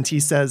 And he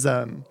says,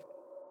 I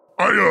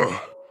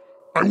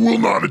will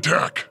not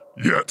attack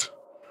yet.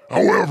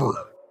 However,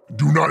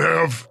 do not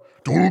have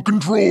total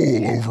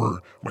control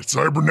over my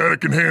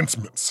cybernetic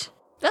enhancements.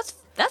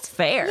 That's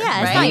fair.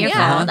 Yeah, it's right? not your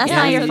fault. That's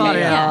not your fault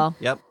at all.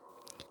 Yep.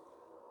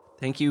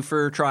 Thank you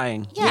for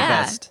trying your Yeah.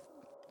 best.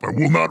 I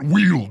will not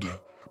wield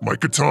my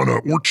katana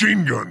or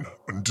chain gun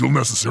until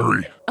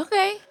necessary.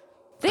 Okay.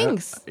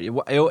 Thanks. It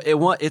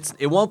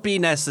won't be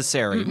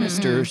necessary,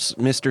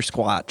 Mr.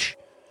 Squatch.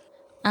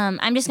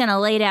 I'm just gonna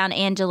lay down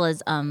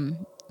Angela's.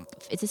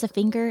 Is this a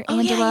finger,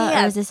 Angela,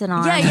 or is this an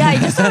arm? Yeah.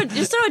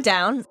 Just throw it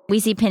down. We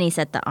see Penny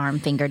set the arm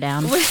finger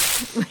down.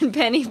 When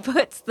Penny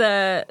puts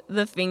the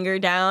finger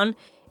down,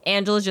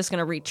 Angela's just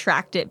gonna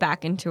retract it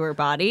back into her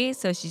body.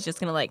 So she's just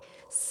gonna like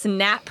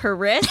snap her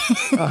wrist,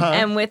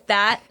 and with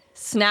that,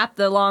 snap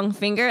the long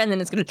finger, and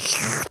then it's gonna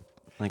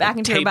Like back a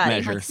into her tape body.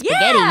 measure.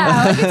 Spaghetti.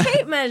 Yeah, like a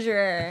tape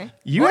measure.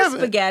 You or have-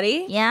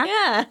 spaghetti. Yeah?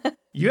 Yeah.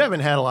 You haven't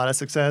had a lot of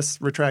success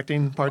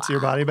retracting parts of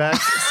your body back,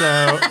 so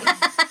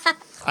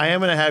I am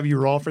going to have you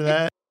roll for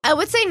that. I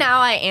would say now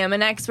I am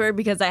an expert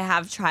because I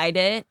have tried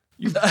it.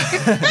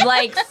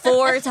 Like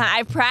 4 times.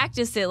 I've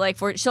practiced it like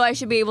 4. So I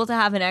should be able to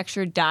have an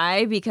extra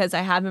die because I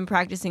have been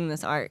practicing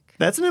this arc.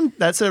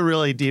 That's a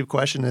really deep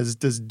question. Is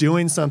does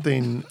doing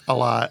something a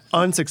lot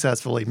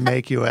unsuccessfully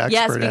make you an expert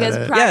Yes, because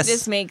at it? practice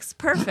Yes. makes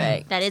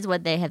perfect. That is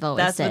what they have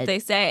always That's said. what they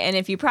say. And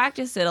if you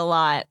practice it a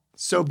lot,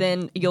 So,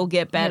 then you'll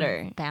get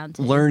better. Bound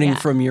to. Learning Yeah.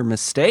 from your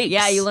mistakes.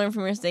 Yeah, you learn from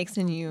your mistakes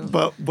and you.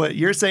 but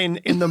you're saying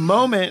in the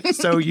moment,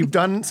 so you've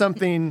done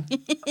something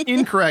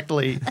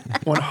incorrectly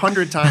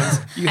 100 times.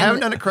 You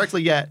haven't done it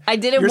correctly yet. I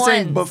did it You're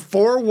saying once.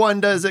 before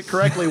one does it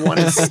correctly, one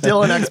is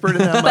still an expert in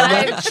that But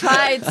moment. I've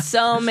tried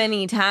so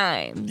many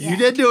times. You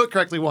did do it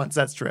correctly once.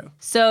 That's true.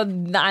 So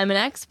I'm an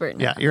expert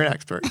now. Yeah, you're an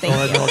expert.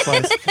 Roll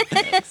twice.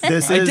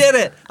 This I is, did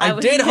it. I I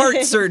did was-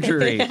 heart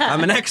surgery.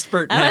 I'm an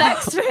expert now. I'm an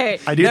expert.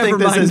 I do Never think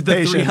this mind is the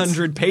patience.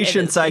 300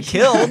 patients I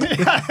killed.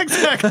 Yeah,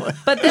 exactly.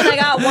 But then I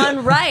got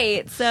one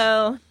right,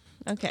 so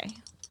okay.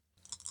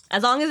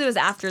 As long as it was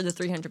after the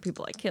 300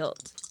 people I killed.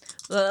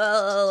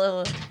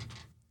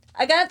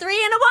 I got a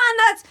 3 and a 1.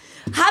 That's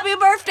happy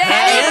birthday!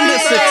 And a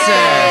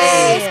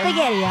success.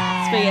 Spaghetti.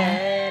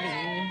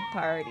 Spaghetti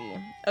party.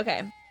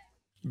 Okay.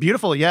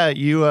 Beautiful. Yeah,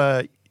 you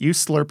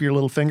slurp your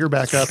little finger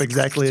back up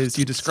exactly as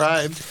you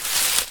described.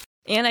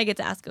 And I get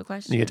to ask a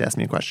question. You get to ask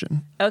me a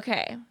question.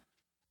 Okay.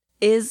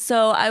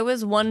 So I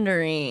was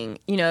wondering,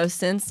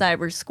 since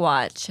Cyber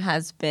Squatch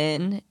has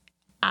been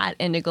at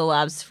Indigo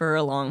Labs for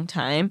a long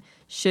time,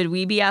 should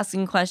we be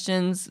asking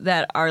questions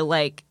that are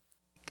like,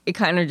 it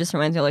kind of just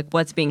reminds me of like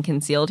what's being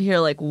concealed here?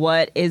 Like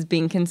what is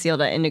being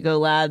concealed at Indigo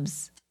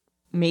Labs?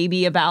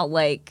 Maybe about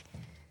like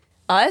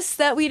us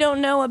that we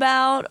don't know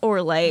about?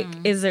 Or like,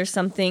 is there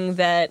something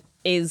that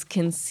is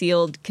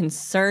concealed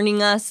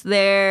concerning us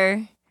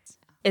there?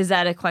 Is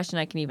that a question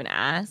I can even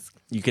ask?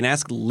 You can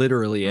ask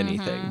literally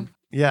anything.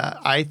 Yeah,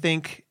 I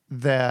think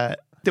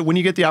that when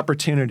you get the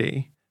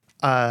opportunity,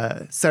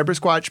 Cyber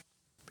Squatch,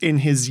 in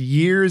his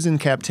years in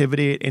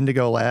captivity at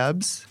Indigo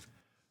Labs,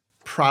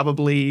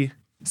 probably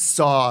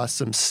saw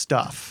some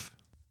stuff.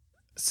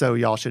 So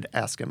y'all should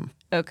ask him.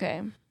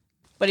 Okay.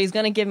 But he's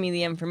going to give me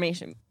the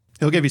information.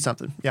 He'll give you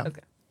something. Yeah.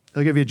 Okay.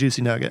 He'll give you a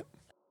juicy nugget.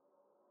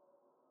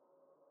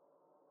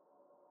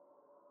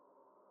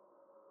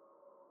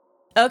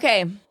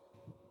 Okay.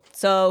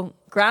 So,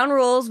 ground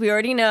rules, we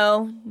already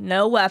know,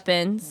 no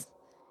weapons.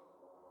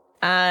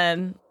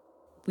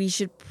 We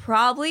should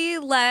probably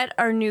let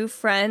our new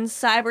friend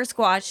Cyber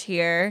Squatch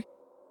here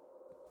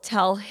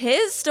tell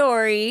his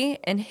story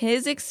and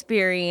his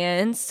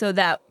experience so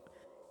that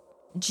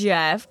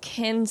Jeff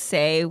can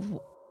say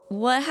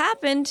what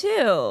happened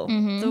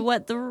too.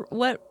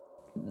 What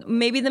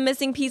maybe the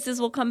missing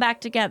pieces will come back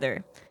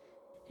together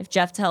if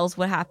Jeff tells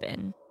what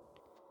happened.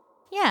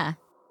 Yeah.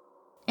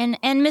 And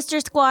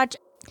Mr. Squatch,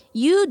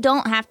 you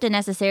don't have to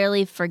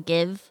necessarily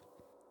forgive,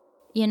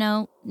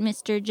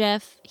 Mr.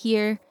 Jeff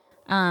here.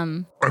 I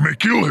may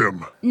kill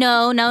him.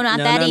 No, not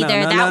that either.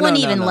 That one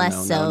even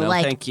less so.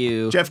 Like, thank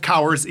you. Jeff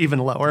cowers even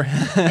lower.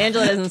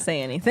 Angela doesn't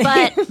say anything.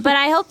 but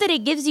I hope that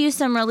it gives you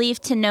some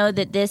relief to know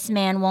that this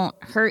man won't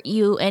hurt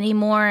you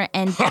anymore.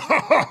 And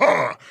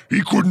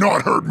He could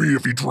not hurt me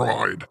if he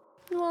tried.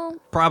 well,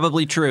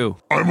 Probably true.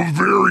 I'm a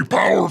very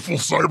powerful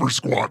Cyber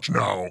Squatch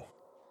now.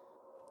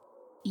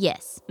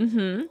 yes,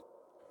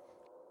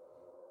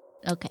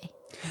 okay.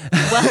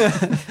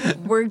 well,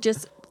 we're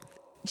just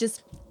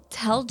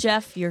tell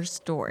Jeff your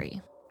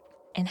story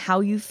and how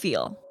you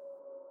feel.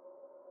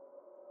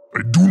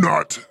 I do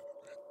not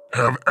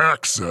have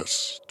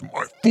access to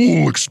my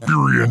full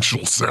experiential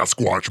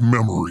Sasquatch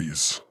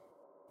memories,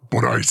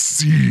 but I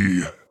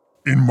see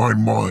in my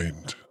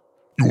mind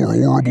your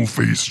horrible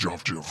face,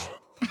 Jeff.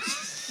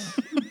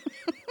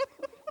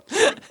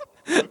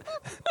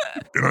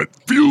 And it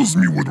fills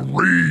me with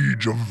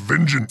rage of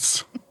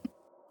vengeance.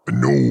 I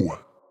know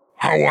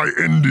how I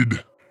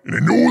ended, and I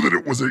know that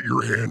it was at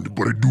your hand,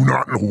 but I do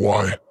not know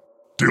why.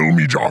 Tell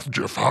me,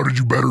 Jeff, how did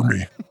you better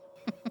me?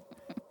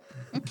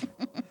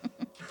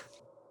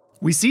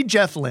 We see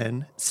Jeff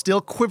Lynn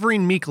still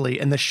quivering meekly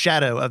in the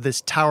shadow of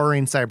this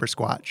towering Cyber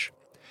Squatch.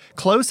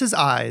 Close his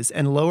eyes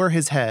and lower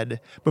his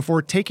head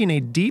before taking a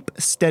deep,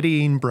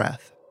 steadying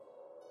breath.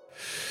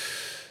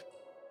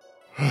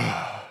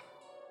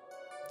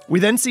 We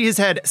then see his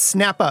head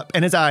snap up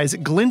and his eyes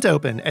glint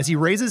open as he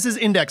raises his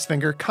index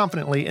finger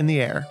confidently in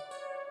the air.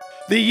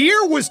 The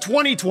year was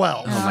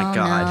 2012. Oh my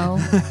God.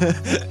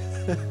 No.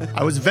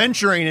 I was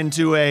venturing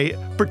into a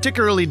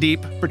particularly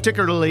deep,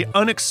 particularly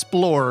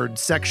unexplored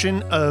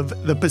section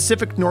of the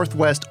Pacific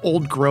Northwest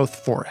old growth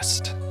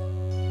forest.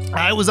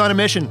 I was on a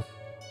mission.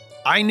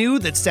 I knew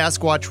that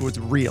Sasquatch was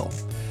real,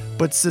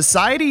 but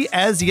society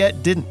as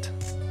yet didn't.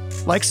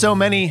 Like so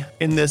many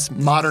in this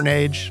modern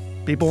age,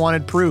 people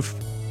wanted proof,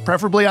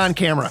 preferably on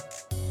camera.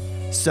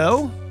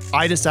 So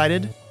I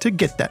decided to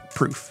get that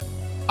proof.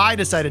 I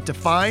decided to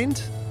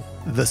find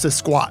the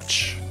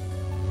Sasquatch.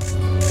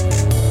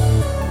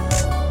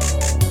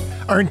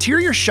 Our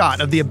interior shot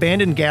of the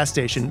abandoned gas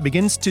station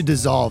begins to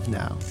dissolve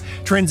now,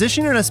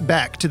 transitioning us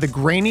back to the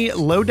grainy,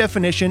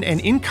 low-definition, and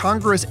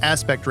incongruous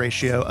aspect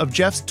ratio of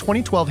Jeff's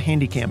 2012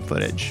 Handycam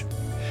footage.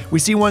 We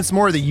see once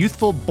more the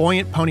youthful,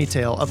 buoyant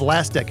ponytail of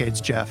last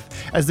decade's Jeff,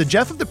 as the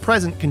Jeff of the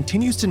present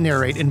continues to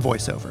narrate in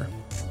voiceover.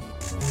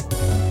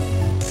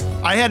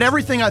 I had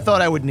everything I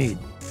thought I would need.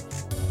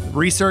 The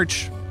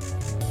research,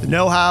 the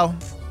know-how,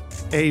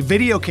 a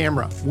video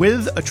camera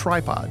with a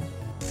tripod.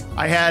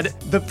 I had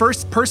the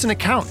first-person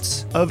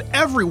accounts of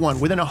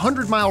everyone within a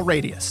 100-mile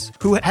radius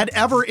who had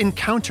ever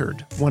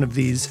encountered one of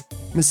these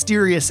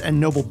mysterious and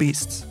noble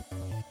beasts.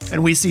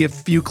 And we see a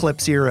few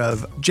clips here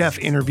of Jeff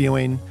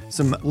interviewing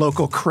some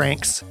local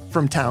cranks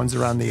from towns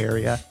around the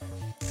area.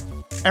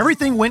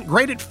 Everything went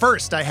great at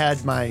first. I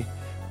had my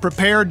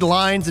prepared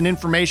lines and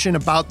information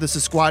about the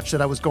Sasquatch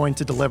that I was going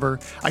to deliver.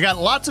 I got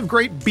lots of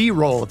great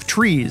B-roll of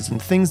trees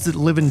and things that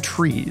live in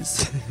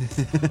trees.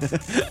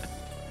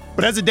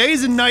 But as the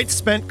days and nights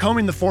spent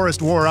combing the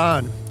forest wore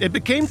on, it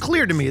became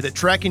clear to me that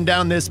tracking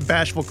down this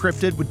bashful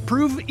cryptid would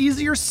prove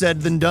easier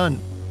said than done.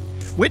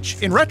 Which,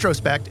 in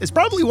retrospect, is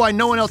probably why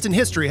no one else in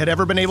history had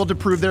ever been able to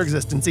prove their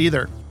existence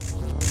either.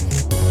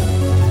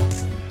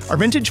 Our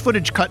vintage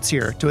footage cuts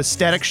here to a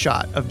static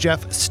shot of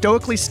Jeff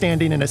stoically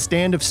standing in a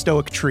stand of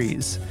stoic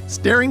trees,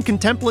 staring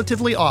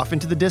contemplatively off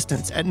into the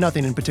distance at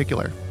nothing in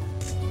particular.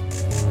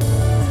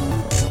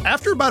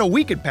 After about a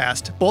week had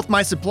passed, both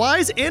my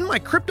supplies and my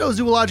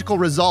cryptozoological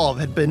resolve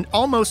had been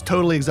almost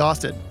totally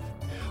exhausted.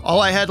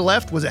 All I had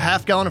left was a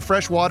half-gallon of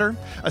fresh water,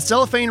 a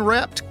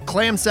cellophane-wrapped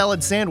clam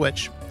salad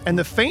sandwich, and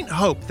the faint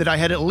hope that I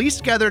had at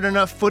least gathered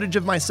enough footage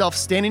of myself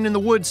standing in the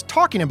woods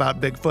talking about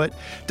Bigfoot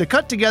to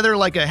cut together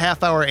like a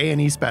half-hour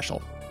A&E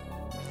special.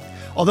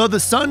 Although the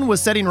sun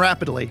was setting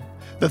rapidly,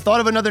 the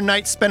thought of another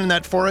night spent in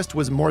that forest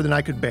was more than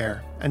I could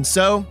bear, and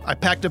so I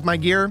packed up my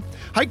gear,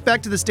 hiked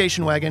back to the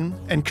station wagon,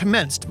 and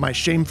commenced my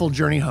shameful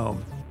journey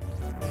home.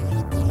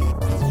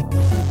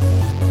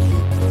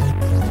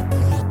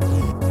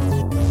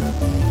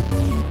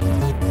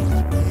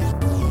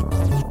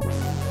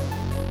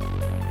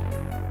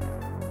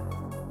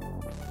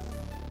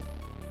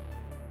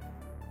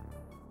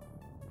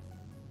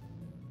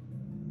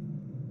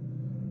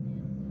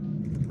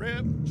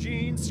 Ripped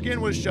jeans,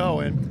 skin was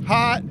showing.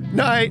 Hot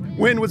night,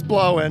 wind was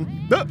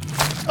blowing.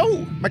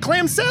 Oh, my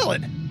clam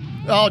salad.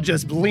 I'll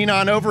just lean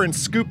on over and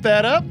scoop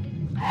that up.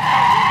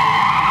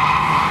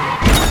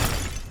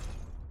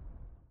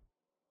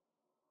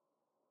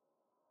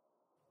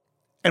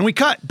 And we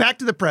cut back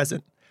to the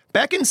present,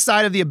 back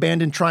inside of the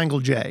abandoned Triangle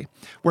J,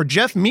 where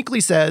Jeff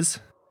meekly says,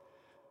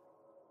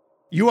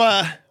 You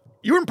were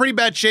in pretty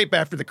bad shape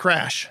after the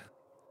crash.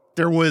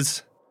 There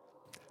was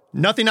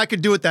nothing I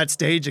could do at that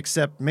stage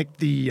except make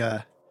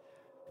the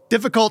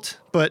difficult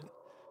but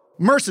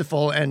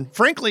merciful and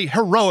frankly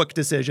heroic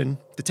decision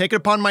to take it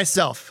upon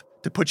myself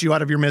to put you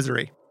out of your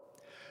misery.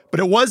 But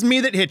it was me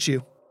that hit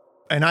you,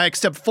 and I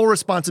accept full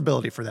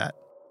responsibility for that.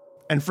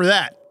 And for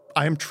that,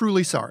 I am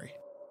truly sorry.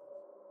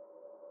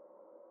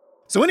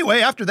 So anyway,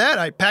 after that,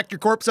 I packed your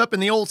corpse up in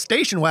the old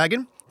station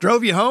wagon,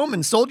 drove you home,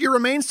 and sold your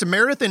remains to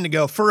Meredith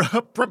Indigo for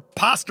a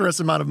preposterous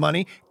amount of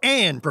money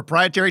and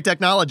proprietary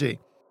technology.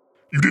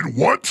 You did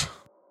what?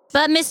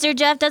 But Mr.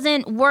 Jeff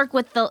doesn't work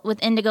with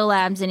Indigo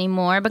Labs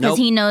anymore because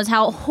he knows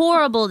how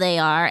horrible they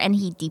are, and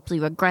he deeply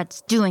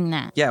regrets doing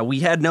that. Yeah, he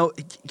had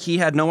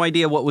no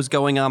idea what was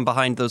going on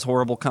behind those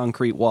horrible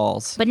concrete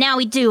walls. But now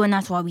we do, and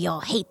that's why we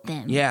all hate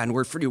them. Yeah, and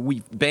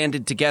we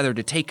banded together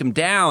to take them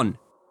down.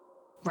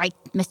 Right,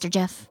 Mr.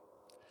 Jeff?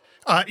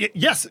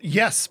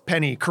 Yes,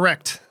 Penny,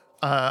 correct.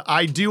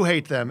 I do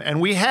hate them,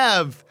 and we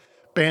have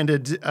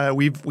banded.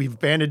 We've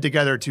banded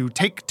together to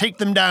take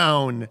them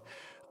down.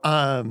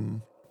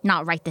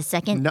 Not right this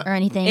second or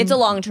anything. It's a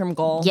long-term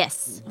goal.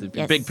 Yes.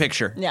 Yes. Big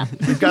picture. Yeah.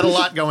 We've got a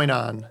lot going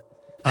on.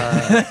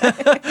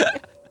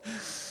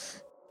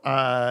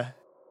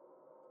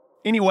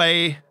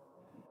 Anyway,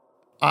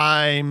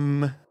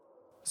 I'm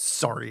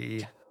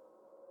sorry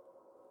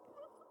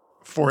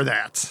for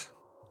that.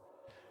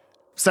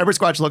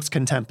 Cybersquatch looks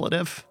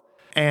contemplative,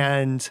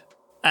 and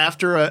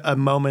after a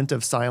moment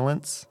of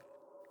silence,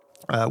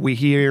 we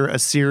hear a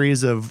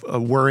series of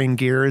whirring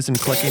gears and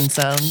clicking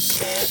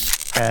sounds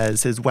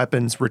as his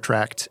weapons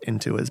retract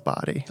into his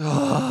body.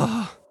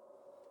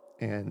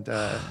 And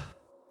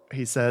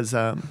he says,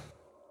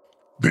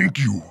 Thank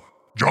you,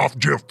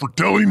 Jeff, for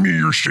telling me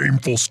your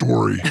shameful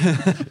story.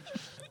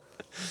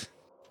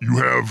 You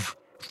have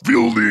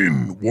filled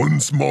in one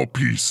small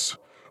piece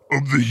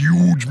of the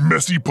huge,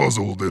 messy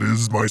puzzle that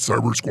is my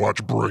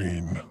Cybersquatch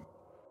brain.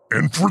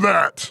 And for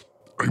that,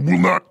 I will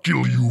not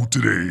kill you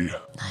today.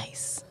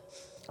 Nice.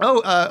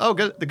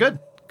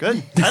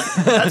 Good.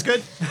 That's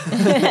good.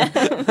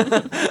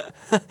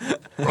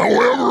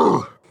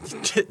 However,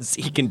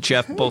 Zeke and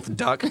Jeff both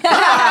duck.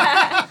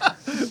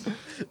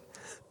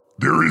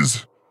 there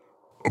is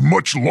a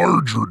much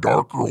larger,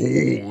 darker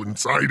hole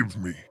inside of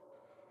me.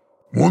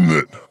 One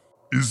that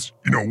is,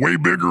 way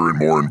bigger and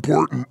more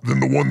important than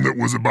the one that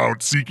was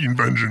about seeking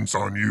vengeance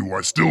on you.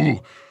 I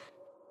still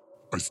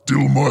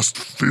must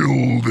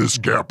fill this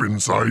gap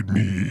inside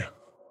me.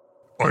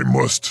 I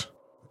must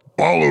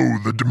follow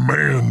the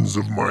demands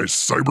of my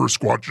Cyber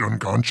Squatch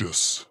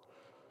unconscious.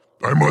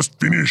 I must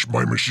finish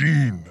my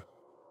machine.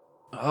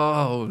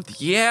 Oh,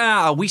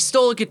 yeah, we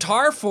stole a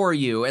guitar for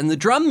you and the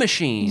drum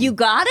machine. You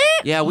got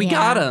it? Yeah, we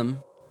got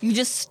him. You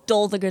just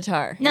stole the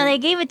guitar. No, they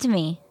gave it to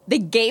me. They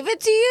gave it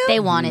to you?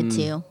 They wanted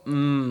to.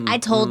 I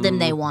told them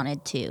they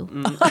wanted to.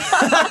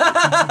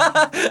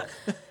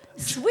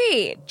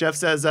 Sweet. Jeff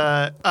says,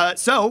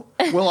 so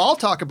we'll all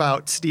talk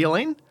about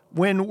stealing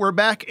when we're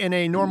back in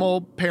a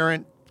normal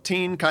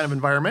parent-teen kind of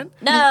environment.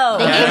 No.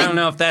 I don't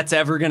know if that's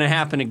ever going to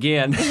happen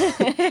again.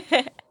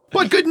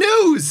 But good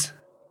news!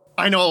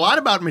 I know a lot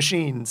about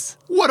machines.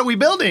 What are we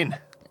building?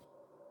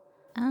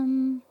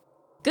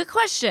 Good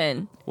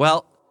question.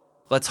 Well,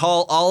 let's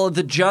haul all of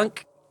the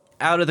junk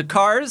out of the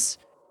cars,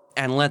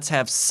 and let's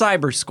have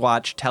Cyber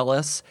Squatch tell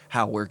us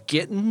how we're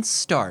getting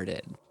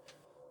started.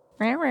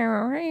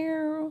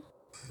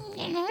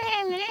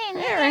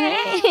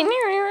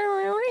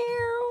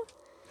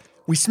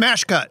 We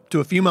smash cut to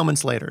a few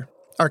moments later,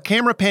 our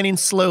camera panning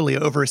slowly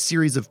over a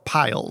series of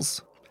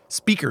piles,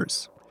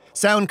 speakers,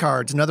 sound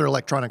cards, and other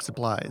electronic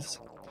supplies.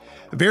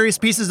 Various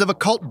pieces of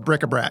occult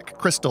bric-a-brac,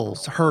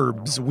 crystals,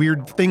 herbs,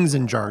 weird things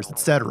in jars,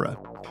 etc.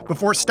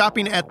 Before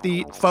stopping at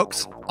the,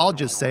 folks, I'll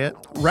just say it,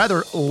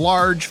 rather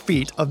large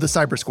feet of the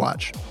Cyber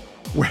Squatch,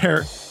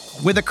 where,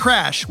 with a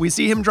crash, we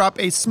see him drop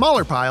a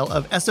smaller pile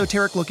of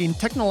esoteric-looking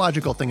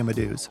technological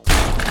thingamadoos.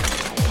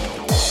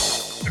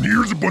 And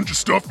here's a bunch of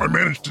stuff I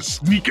managed to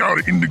sneak out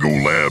of Indigo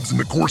Labs in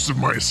the course of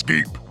my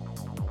escape.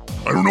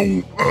 I don't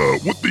know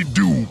what they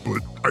do,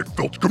 but I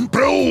felt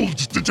compelled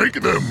to take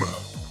them.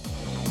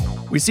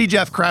 We see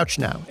Jeff crouch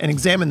now and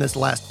examine this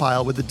last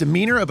pile with the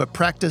demeanor of a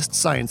practiced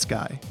science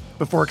guy,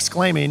 before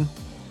exclaiming,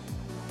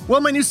 "Well,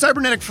 my new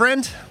cybernetic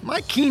friend,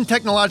 my keen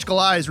technological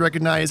eyes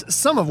recognize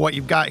some of what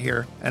you've got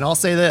here, and I'll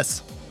say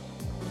this.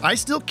 I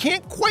still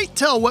can't quite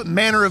tell what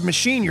manner of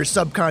machine your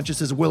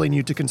subconscious is willing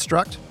you to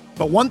construct,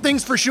 but one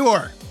thing's for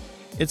sure.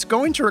 It's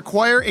going to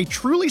require a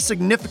truly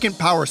significant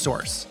power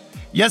source.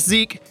 Yes,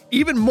 Zeke,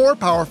 even more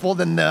powerful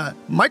than the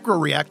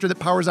microreactor that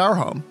powers our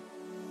home.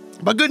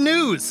 But good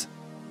news!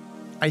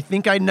 I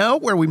think I know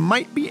where we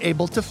might be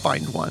able to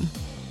find one."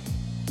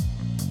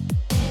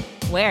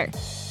 Where?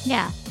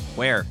 Yeah.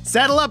 Where?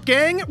 Saddle up,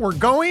 gang. We're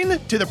going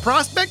to the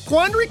Prospect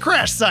Quandary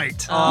crash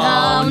site.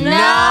 Oh,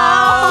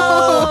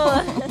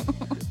 no!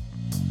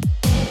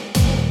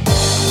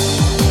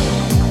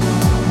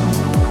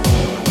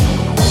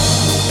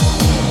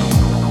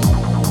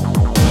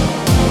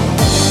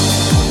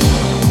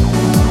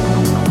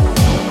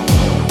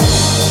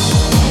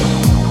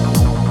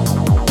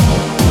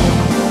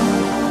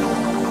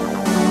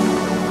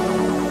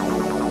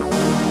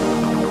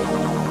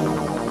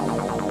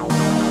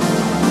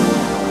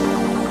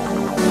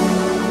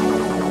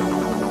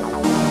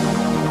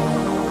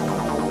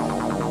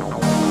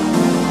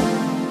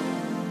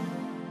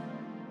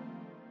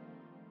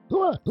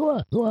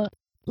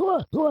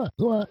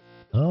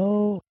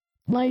 Oh,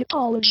 my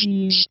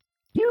apologies.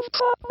 You've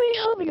caught me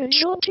humming a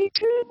jaunty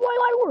tune while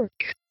I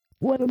work.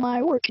 What am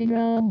I working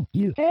on,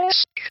 you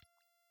ask?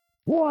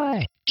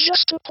 Why,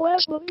 just a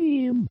plasma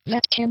beam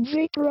that can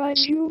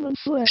vaporize human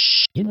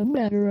flesh in a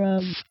matter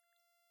of...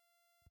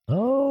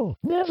 Oh,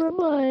 never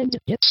mind.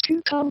 It's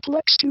too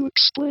complex to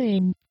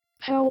explain.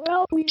 How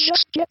about we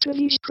just get to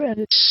these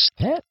credits,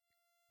 huh?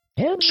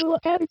 Angela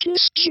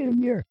Atticus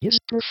Jr. is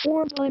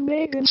performed by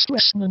Megan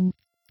Stressman.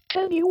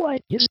 Penny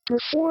White is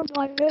performed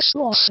by Bess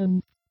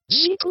Lawson.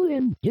 Zeke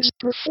Lynn is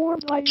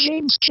performed by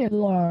James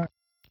Kedlar.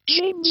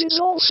 James is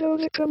also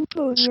the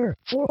composer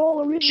for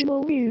all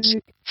original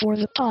music for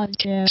the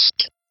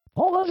podcast.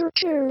 All other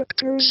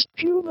characters,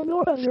 human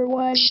or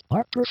otherwise,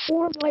 are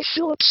performed by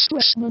Philip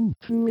Stressman,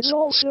 who is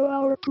also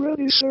our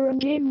producer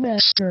and game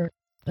master.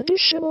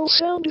 Additional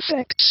sound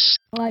effects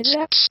by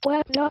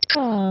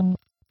Zapsplat.com.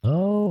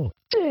 Oh,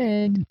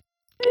 dang.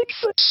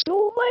 Bigfoot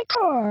Stole My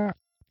Car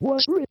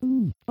was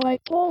written by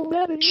Paul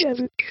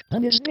Matajevic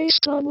and is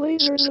based on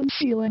Lasers and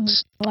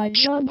Feelings by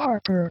John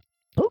Harper.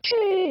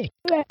 Okay,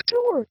 back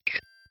to work.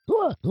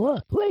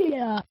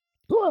 Leia.